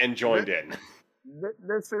and joined in.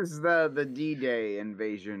 This is the D-Day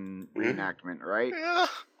invasion reenactment, right? Yeah.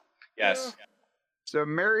 Yes. So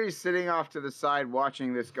Mary's sitting off to the side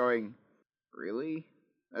watching this going, really?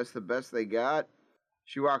 That's the best they got?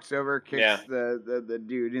 She walks over, kicks the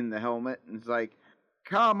dude in the helmet, and is like,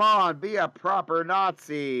 come on, be a proper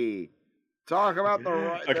Nazi. Talk about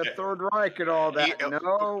the Third Reich and all that.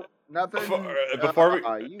 No, nothing.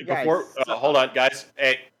 Hold on, guys.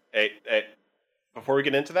 Hey. Before we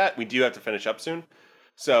get into that, we do have to finish up soon.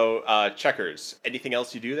 So, checkers. Anything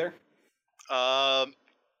else you do there? War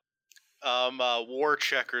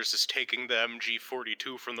Checkers is taking the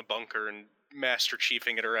MG-42 from the bunker and Master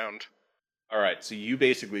Chiefing it around. All right, so you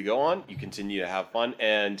basically go on, you continue to have fun,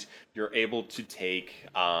 and you're able to take,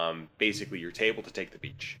 you're able to take the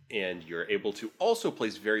beach, and you're able to also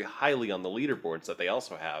place very highly on the leaderboards that they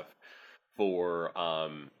also have for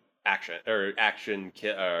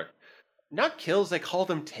not kills. They call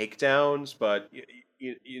them takedowns, but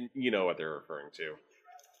you know what they're referring to.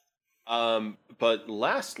 But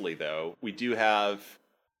lastly, though, we do have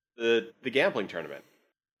the gambling tournament,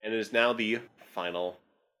 and it is now the final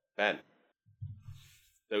event.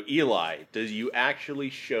 So, Eli, does you actually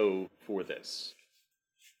show for this?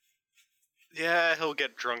 Yeah, he'll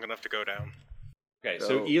get drunk enough to go down. Okay,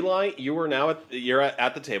 so Eli, you're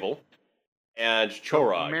at the table, and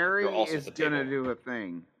Chorog, Mary you're also is at the table. gonna do a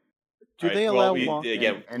thing. Do they allow we got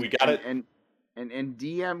it. And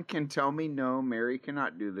DM can tell me no, Mary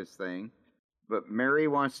cannot do this thing, but Mary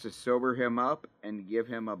wants to sober him up and give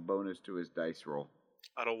him a bonus to his dice roll.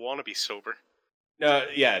 I don't want to be sober.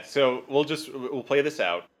 Yeah, so we'll play this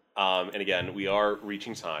out. And again, we are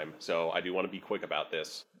reaching time, so I do want to be quick about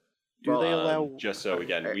this. Do they allow? Just so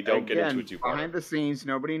again, we don't get into a two-parter. Behind the scenes,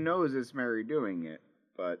 nobody knows it's Mary doing it,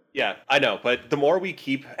 but Yeah, I know, but the more we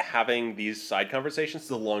keep having these side conversations,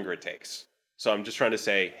 the longer it takes. So I'm just trying to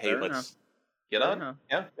say, hey, Fair let's enough. get Fair on. enough.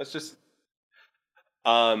 Yeah, let's just.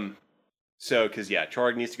 So, because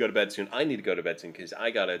Chorg needs to go to bed soon. I need to go to bed soon because I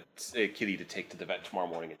got a kitty to take to the vet tomorrow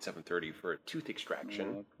morning at 7:30 for a tooth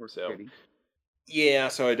extraction. Poor So, kitty. yeah,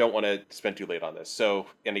 so I don't want to spend too late on this. So,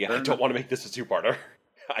 and again, Fair I don't enough. want to make this a two-parter.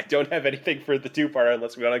 I don't have anything for the two-parter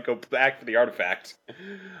unless we want to go back for the artifact.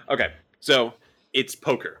 Okay, so it's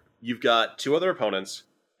poker. You've got two other opponents,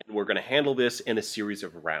 and we're going to handle this in a series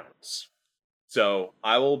of rounds. So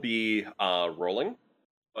I will be rolling,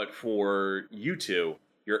 but for you two,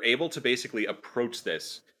 you're able to basically approach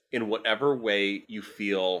this in whatever way you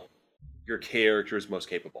feel your character is most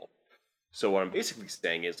capable. So what I'm basically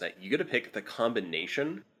saying is that you get to pick the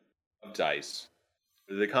combination of dice,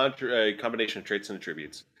 the combination of traits and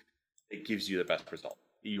attributes that gives you the best result.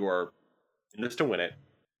 You are in this to win it,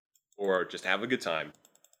 or just have a good time.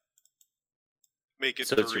 Make it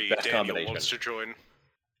So it's your 3. best Daniel combination. wants to join.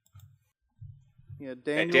 Yeah, And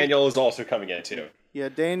Daniel. Daniel is also coming in too. Yeah,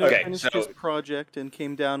 Daniel Okay, finished so- his project and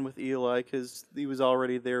came down with Eli because he was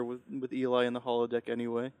already there with Eli in the holodeck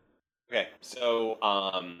anyway. Okay, so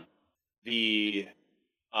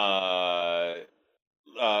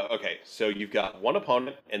okay, so you've got one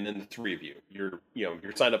opponent and then the three of you. You're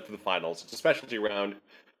signed up for the finals. It's a specialty round,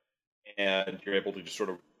 and you're able to just sort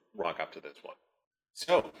of rock up to this one.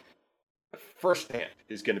 So the first hand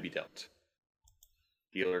is going to be dealt.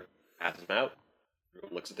 Dealer passes them out.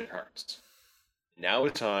 Everyone looks at their cards. Now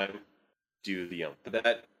it's time to do the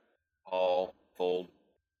bet, all, fold,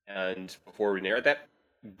 and before we narrate that,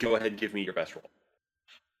 go ahead and give me your best roll.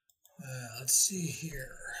 Let's see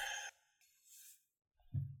here.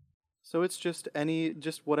 So it's just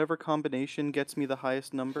whatever combination gets me the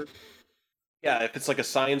highest number. Yeah, if it's like a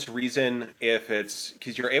science reason, if it's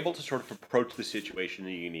because you're able to sort of approach the situation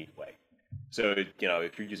in a unique way. So, if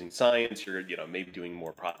you're using science, you're, maybe doing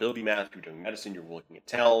more probability math, you're doing medicine, you're looking at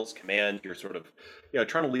tells, command, you're sort of,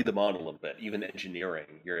 trying to lead them on a little bit. Even engineering,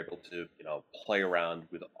 you're able to, play around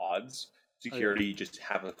with odds. Security, you just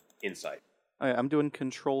have an insight. I'm doing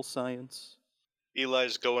control science.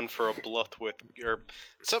 Eli's going for a bluff with, or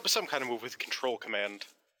some kind of move with control command.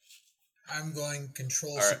 I'm going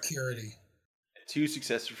control All right. security. 2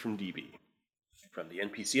 successes from DB. From the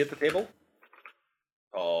NPC at the table,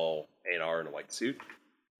 all A&R in a white suit.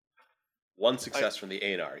 1 success from the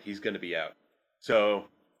A&R. He's going to be out. So,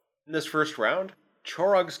 in this first round,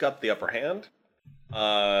 Chorog's got the upper hand,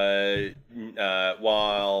 while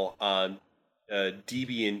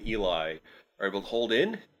DB and Eli are able to hold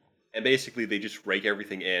in, and basically they just rake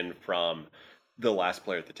everything in from the last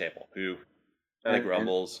player at the table, who kind of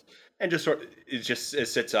grumbles, and just it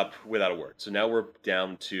sits up without a word. So now we're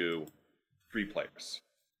down to 3 players.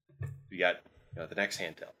 We got the next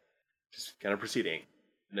hand dealt. Just kind of proceeding.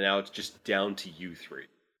 And now it's just down to you 3.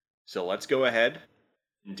 So let's go ahead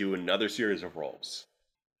and do another series of rolls.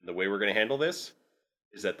 And the way we're going to handle this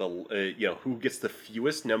is that who gets the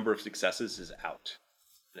fewest number of successes is out.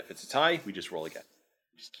 And if it's a tie, we just roll again.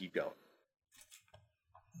 Just keep going.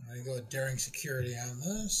 I'm going to go with daring security on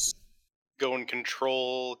this. Go and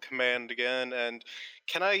control command again, and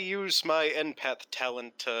can I use my empath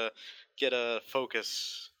talent to get a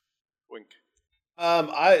focus? Wink.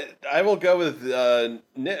 I will go with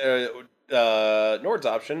Nord's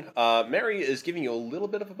option. Mary is giving you a little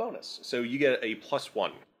bit of a bonus, so you get a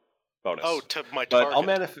 +1 bonus. Oh, to my but target. I'll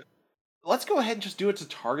manifest. Let's go ahead and just do it to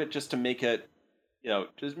target, just to make it,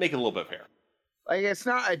 just make it a little bit fair. Like, it's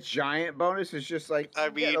not a giant bonus. It's just like I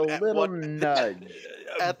you get mean, a at little what- nudge.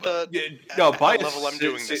 At the no, at by the level I'm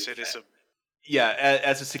doing this, it is a.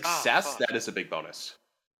 as a success, fuck. that is a big bonus.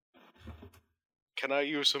 Can I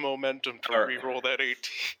use some momentum to Alright. reroll that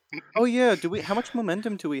 18? Oh yeah, how much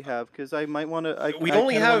momentum do we have? Because I might want to. We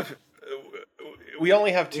only have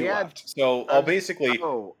 2 had- left, so I'll basically.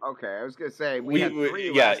 Oh, okay. I was gonna say We- had we-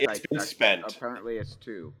 3 yeah, last it's I been checked. spent. Apparently, it's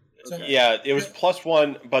 2. So- Okay. Yeah, it was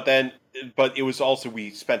 +1, but it was also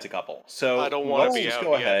we spent a couple. So I don't wanna let's be just out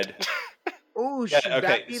go yet. ahead. Oh, Yeah, should okay,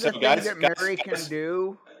 that be the so thing guys- that guys- Mary guys- can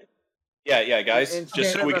do? Yeah, guys. Instead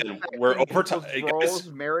Just so we of can, we're affecting over time, people's guys. rolls,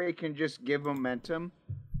 Mary can just give momentum.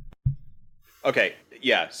 Okay,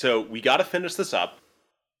 yeah. So we got to finish this up.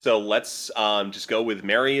 So let's just go with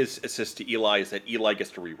Mary's assist to Eli. Is that Eli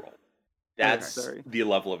gets to reroll? That's sorry. the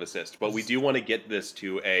level of assist. But we do want to get this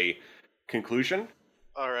to a conclusion.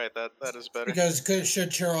 Alright, that is better. Because should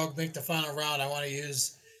Chirog make the final round, I want to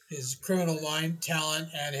use his criminal mind talent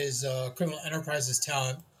and his criminal enterprises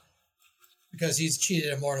talent because he's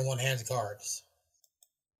cheated at more than one hand cards.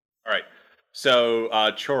 All right. So,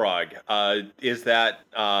 Chorog, is that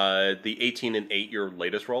the 18 and 8 your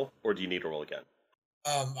latest roll, or do you need to roll again?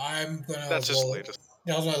 I'm gonna That's his roll. latest.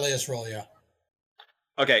 That was my latest roll. Yeah.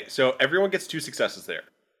 Okay, so everyone gets 2 successes there.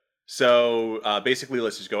 So, basically,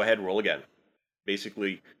 let's just go ahead and roll again.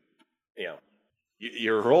 Basically,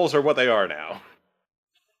 your rolls are what they are now.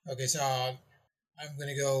 Okay, so I'm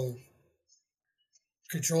gonna go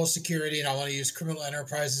control security, and I want to use criminal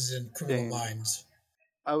enterprises and criminal minds.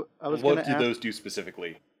 I was What going to do ask. those do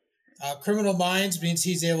specifically? Criminal minds means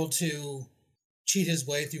he's able to cheat his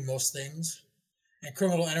way through most things, and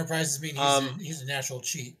criminal enterprises mean he's a natural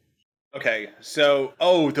cheat. Okay, so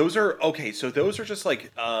those are so those are just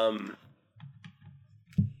like so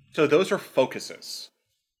those are focuses.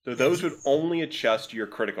 So those would only adjust your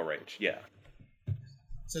critical range. Yeah.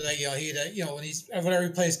 So that when whenever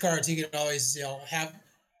he plays cards, he can always have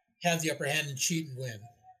the upper hand and cheat and win.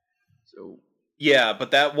 So Yeah, but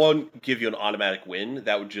that won't give you an automatic win.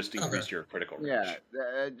 That would just increase your critical range.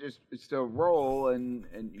 yeah, it's a roll, and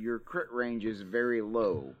your crit range is very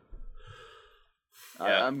low.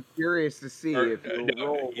 Yeah. I'm curious to see if you'll no,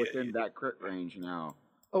 roll within that crit range now.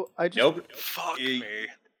 Oh, I just. Nope. Fuck me.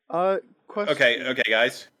 Question. Okay,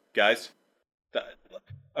 guys.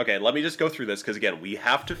 Okay, let me just go through this because again, we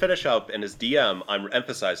have to finish up, and as DM, I'm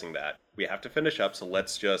emphasizing that we have to finish up. So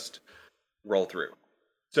let's just roll through.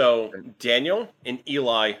 So Daniel and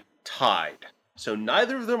Eli tied. So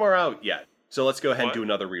neither of them are out yet. So let's go ahead and do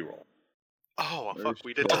another reroll. Oh, fuck,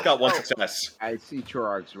 we did Both that. got 1 success. I see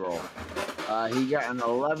Chorog's roll. He got an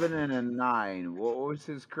 11 and a 9. What was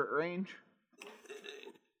his crit range?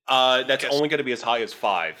 That's only going to be as high as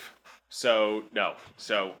 5. So no.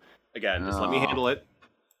 So again, just let me handle it.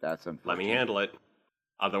 That's unfortunate. Let me handle it.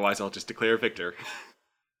 Otherwise, I'll just declare victor.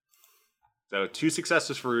 So 2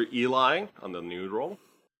 successes for Eli on the new roll.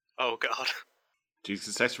 Oh, God. 2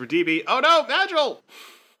 successes for DB. Oh no, Magil!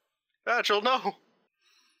 Magil, no!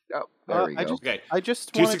 Oh, there we go. I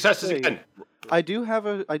just 2 wanted to successes say, again. I do have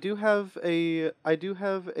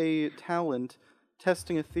a talent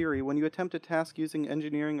testing a theory. When you attempt a task using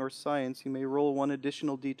engineering or science, you may roll 1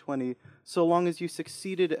 additional d20, so long as you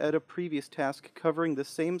succeeded at a previous task covering the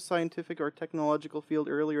same scientific or technological field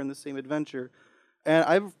earlier in the same adventure. And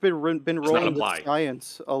I've been rolling with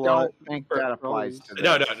science a lot. Don't think that applies to this.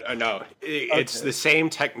 No. It's the same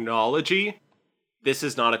technology. This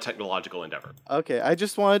is not a technological endeavor. Okay, I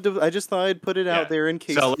just thought I'd put it out there in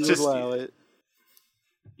case you would allow it.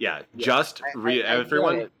 Yeah, just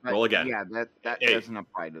everyone roll again. Yeah, that doesn't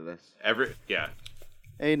apply to this.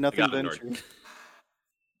 Hey, nothing venture.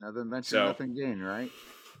 Nothing venture, nothing gain, right?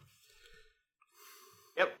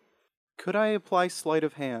 Yep. Could I apply sleight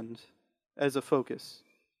of hand as a focus?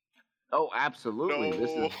 Oh, absolutely. No.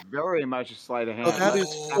 This is very much a sleight of hand. Oh, that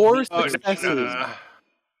is 4 successes.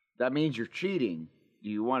 That means you're cheating. Do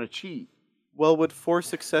you want to cheat? Well, would 4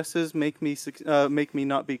 successes make me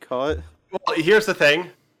not be caught? Well, here's the thing.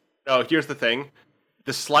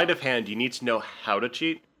 The sleight of hand, you need to know how to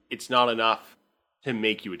cheat. It's not enough to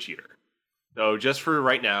make you a cheater. So just for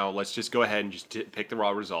right now, let's just go ahead and just pick the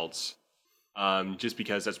raw results. Just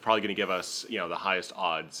because that's probably going to give us, the highest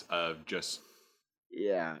odds of just...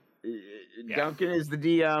 Yeah. Duncan is the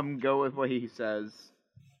DM. Go with what he says.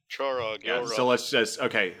 Chorog, you're so let's just...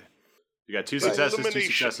 Okay. We got 2 successes, 2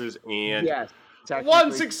 successes, and... Yes.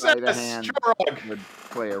 1 success! Chorog! Would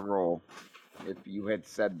play a role if you had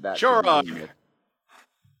said that. Chorog!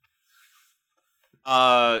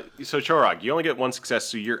 So Chorog, you only get 1 success,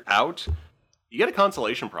 so you're out. You get a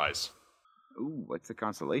consolation prize. Ooh, what's the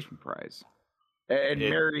consolation prize? And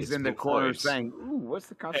Mary's in the corner saying, "Ooh, what's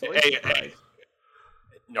the consolation prize?"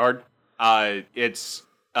 Nard, it's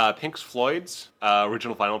Pink Floyd's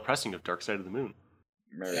original vinyl pressing of Dark Side of the Moon.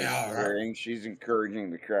 Mary's she's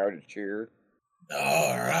encouraging the crowd to cheer.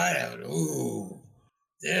 All right. Ooh,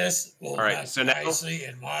 this will be nicely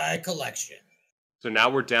in my collection. So now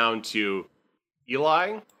we're down to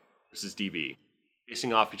Eli versus DB,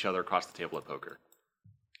 facing off each other across the table at poker.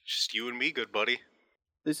 Just you and me, good buddy.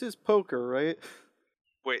 This is poker, right?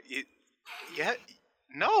 Wait, yeah?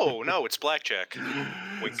 No, it's blackjack.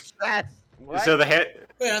 What? So the hand.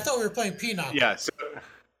 Wait, I thought we were playing Pinochle. Yeah.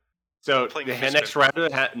 So the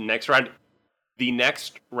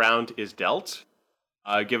next round is dealt.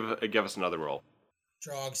 Give us another roll.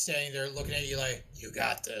 Drog standing there looking at you like, you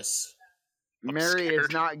got this. Mary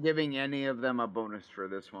is not giving any of them a bonus for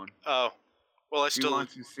this one. Oh, well, She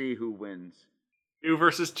wants to see who wins. 2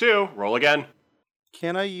 versus 2. Roll again.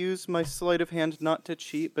 Can I use my sleight of hand not to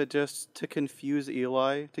cheat, but just to confuse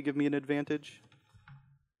Eli to give me an advantage?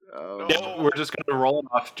 Oh. Yeah, we're just going to roll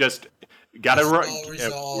off. Just Gotta This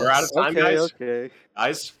run. all We're out of resolves. time, Okay, guys. okay.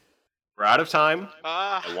 Guys, we're out of time.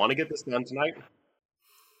 Ah, I want to get this done tonight.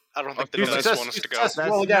 I don't think the Do dice success, want us do to go. success. That's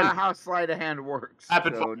Roll again. not how sleight of hand works.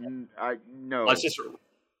 Rapid So, no. Let's just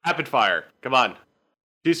rapid fire. Come on.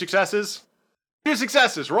 2 successes. 2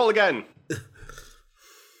 successes. Roll again.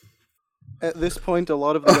 At this point, a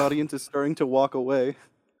lot of the audience is starting to walk away.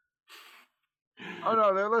 Oh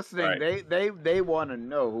no, they're listening. Right. They want to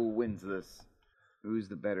know who wins this. Who's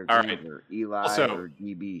the better All right. gambler, Eli Also- or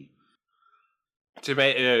DB? So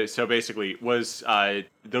basically, was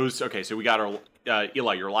those okay? So we got our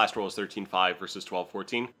Eli. Your last roll is 13-5 versus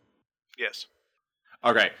 12-14. Yes.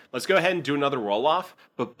 Okay, let's go ahead and do another roll off.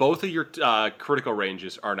 But both of your critical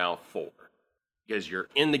ranges are now 4 because you're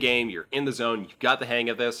in the game, you're in the zone, you've got the hang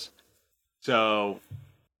of this. So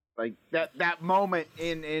Like that moment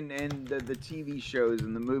in the TV shows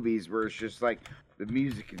and the movies where it's just like the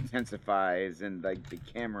music intensifies and like the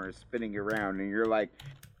camera is spinning around and you're like,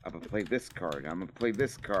 I'm gonna play this card, I'm gonna play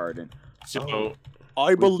this card, and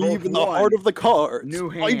I believe both in the won. heart of the cards. New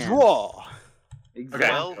I hand. draw.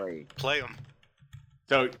 exactly. Play them.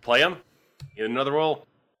 So play him. Get another roll.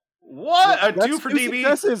 What? A That's 2 for 2 DB.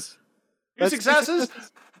 successes. 2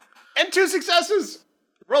 successes and 2 successes.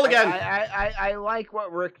 Roll again. I like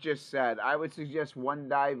what Rick just said. I would suggest 1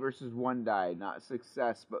 die versus 1 die, not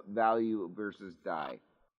success, but value versus die.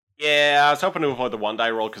 Yeah, I was hoping to avoid the 1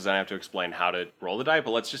 die roll because then I have to explain how to roll the die.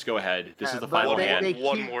 But let's just go ahead. This is the But final they hand.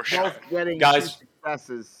 One keep more both shot. getting Guys. 2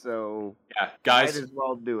 successes, so Yeah, might guys, as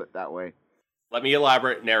well do it that way. let me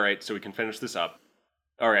narrate so we can finish this up.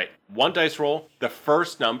 All right, 1 dice roll. The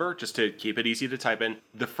first number, just to keep it easy to type in,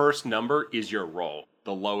 the first number is your roll.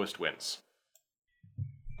 The lowest wins.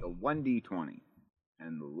 So 1d20,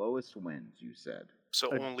 and the lowest wins. You said.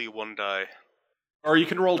 So only 1 die. Or you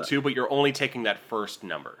can roll 2, but you're only taking that first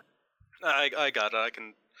number. I got it. I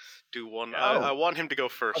can do 1. Oh. I want him to go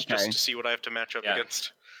first Okay. just to see what I have to match up Yeah.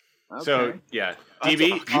 against. Okay. So, yeah. DB,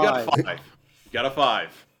 you got a 5. You got a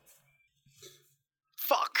 5.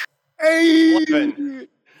 Fuck. 11.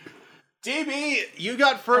 DB, you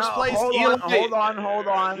got first place. Hold Eli. on.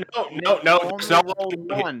 No, Only no. rolled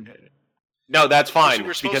 1. No, that's fine. You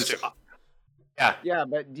were supposed Because, to. Yeah,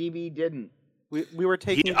 but DB didn't. We were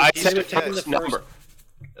taking. I He's said the taking the first first- number.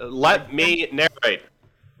 Let me narrate.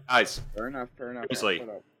 Guys, Fair enough. Seriously. Shut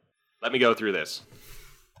up. let me go through this.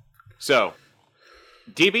 So,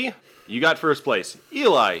 DB, you got first place.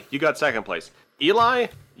 Eli, you got second place. Eli,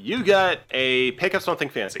 you got a pick up something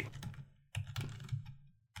fancy.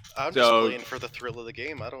 I'm So- just playing for the thrill of the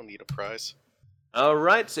game. I don't need a prize. All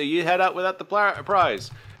right, so you head out without the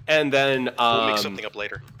prize. And then, We'll make something up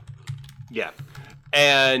later. yeah.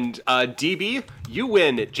 And DB, you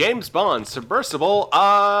win James Bond's submersible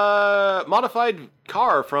modified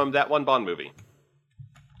car from that one Bond movie.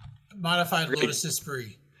 Modified Great. Lotus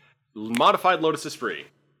Esprit. Modified Lotus Esprit.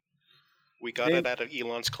 We got it out of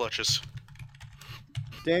Elon's clutches.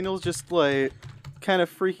 Daniel's just like kind of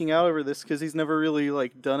freaking out over this because he's never really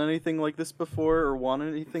like done anything like this before or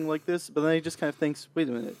wanted anything like this. But then he just kind of thinks, "Wait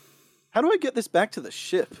a minute, how do I get this back to the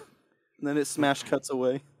ship?" And then it smash cuts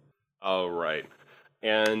away. All right.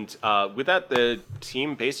 And with that, the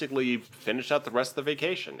team basically finished out the rest of the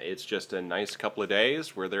vacation. It's just a nice couple of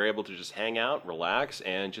days where they're able to just hang out, relax,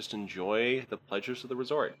 and just enjoy the pleasures of the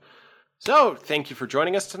resort. So, thank you for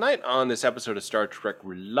joining us tonight on this episode of Star Trek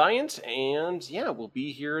Reliant. And yeah, we'll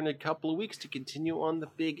be here in a couple of weeks to continue on the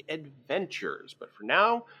big adventures. But for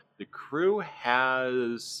now, the crew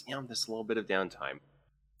has this little bit of downtime.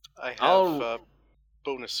 I have Oh.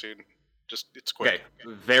 bonus soon. Just it's quick.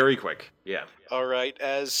 Okay, very quick. Yeah. All right.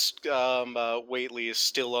 As Waitley is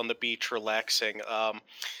still on the beach relaxing,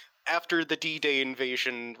 after the D-Day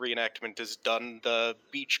invasion reenactment is done, the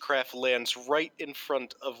Beechcraft lands right in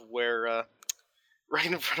front of where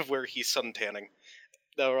he's suntanning.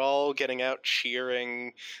 They're all getting out,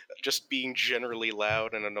 cheering, just being generally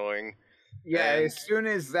loud and annoying. Yeah, And- as soon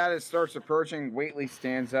as it starts approaching, Waitley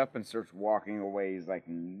stands up and starts walking away. He's like,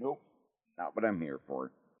 "Nope, not what I'm here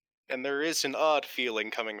for." And there is an odd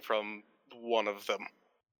feeling coming from one of them.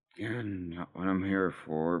 Again, not what I'm here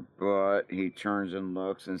for. But he turns and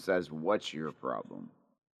looks and says, "What's your problem?"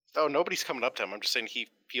 Oh, nobody's coming up to him. I'm just saying he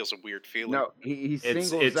feels a weird feeling. No, he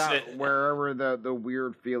singles it's- out it- wherever the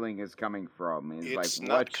weird feeling is coming from. He's It's like,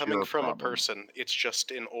 not "What's coming your from a problem?" person. It's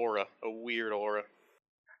just an aura, a weird aura.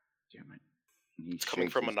 Damn it. He It's coming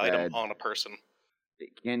shakes from his an item head. on a person.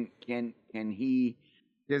 Can he?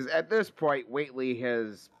 Because at this point, Waitley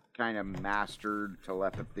has kind of mastered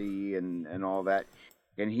telepathy and all that.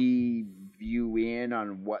 Can he view in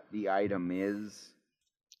on what the item is?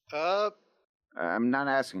 I'm not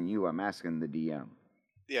asking you. I'm asking the DM.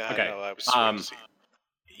 Yeah, Okay, I know. I was waiting to see.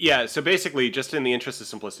 Yeah, so basically, just in the interest of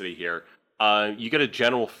simplicity here, you get a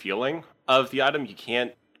general feeling of the item. You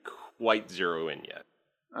can't quite zero in yet.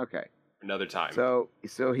 Okay. Another time. So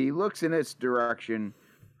he looks in its direction.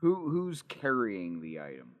 Who's carrying the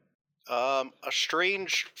item? A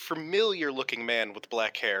strange, familiar-looking man with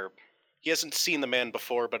black hair. He hasn't seen the man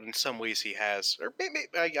before, but in some ways he has. Or maybe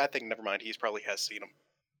I think never mind. He probably has seen him.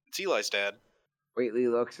 It's Eli's dad. Whately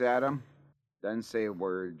looks at him, doesn't say a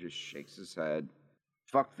word, just shakes his head.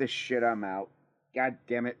 Fuck this shit, I'm out. God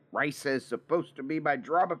damn it, Risa is supposed to be my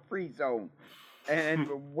drama-free zone. And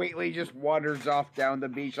Whately just wanders off down the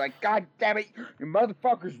beach like, God damn it, you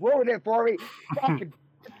motherfuckers ruined it for me. Fucking.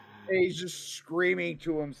 And he's just screaming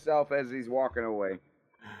to himself as he's walking away.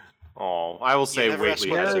 Oh, I will say never asked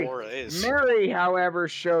Whately what has his it. aura is. Mary, however,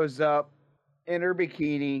 shows up in her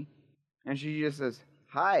bikini, and she just says,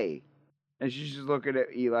 hi. And she's just looking at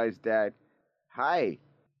Eli's dad. Hi.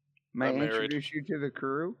 May I I'm married. introduce you to the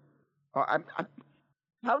crew? Oh,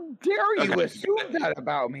 how dare you Okay. assume that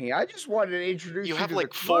about me? I just wanted to introduce you You have to like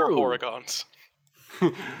the 4 crew. Horagons.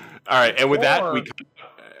 All right, and with that, Or-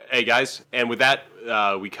 hey guys, and with that,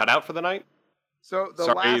 we cut out for the night. So the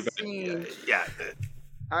Sorry, last but, scene... yeah,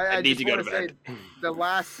 I need just to go wanna to say, bed. the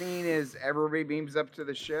last scene is everybody beams up to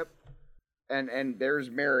the ship, and there's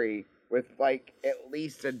Mary with like at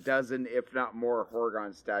least a dozen, if not more,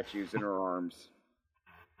 Horgon statues in her arms.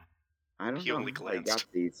 I don't He know only how I got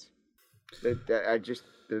glanced. these. They're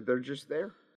just there.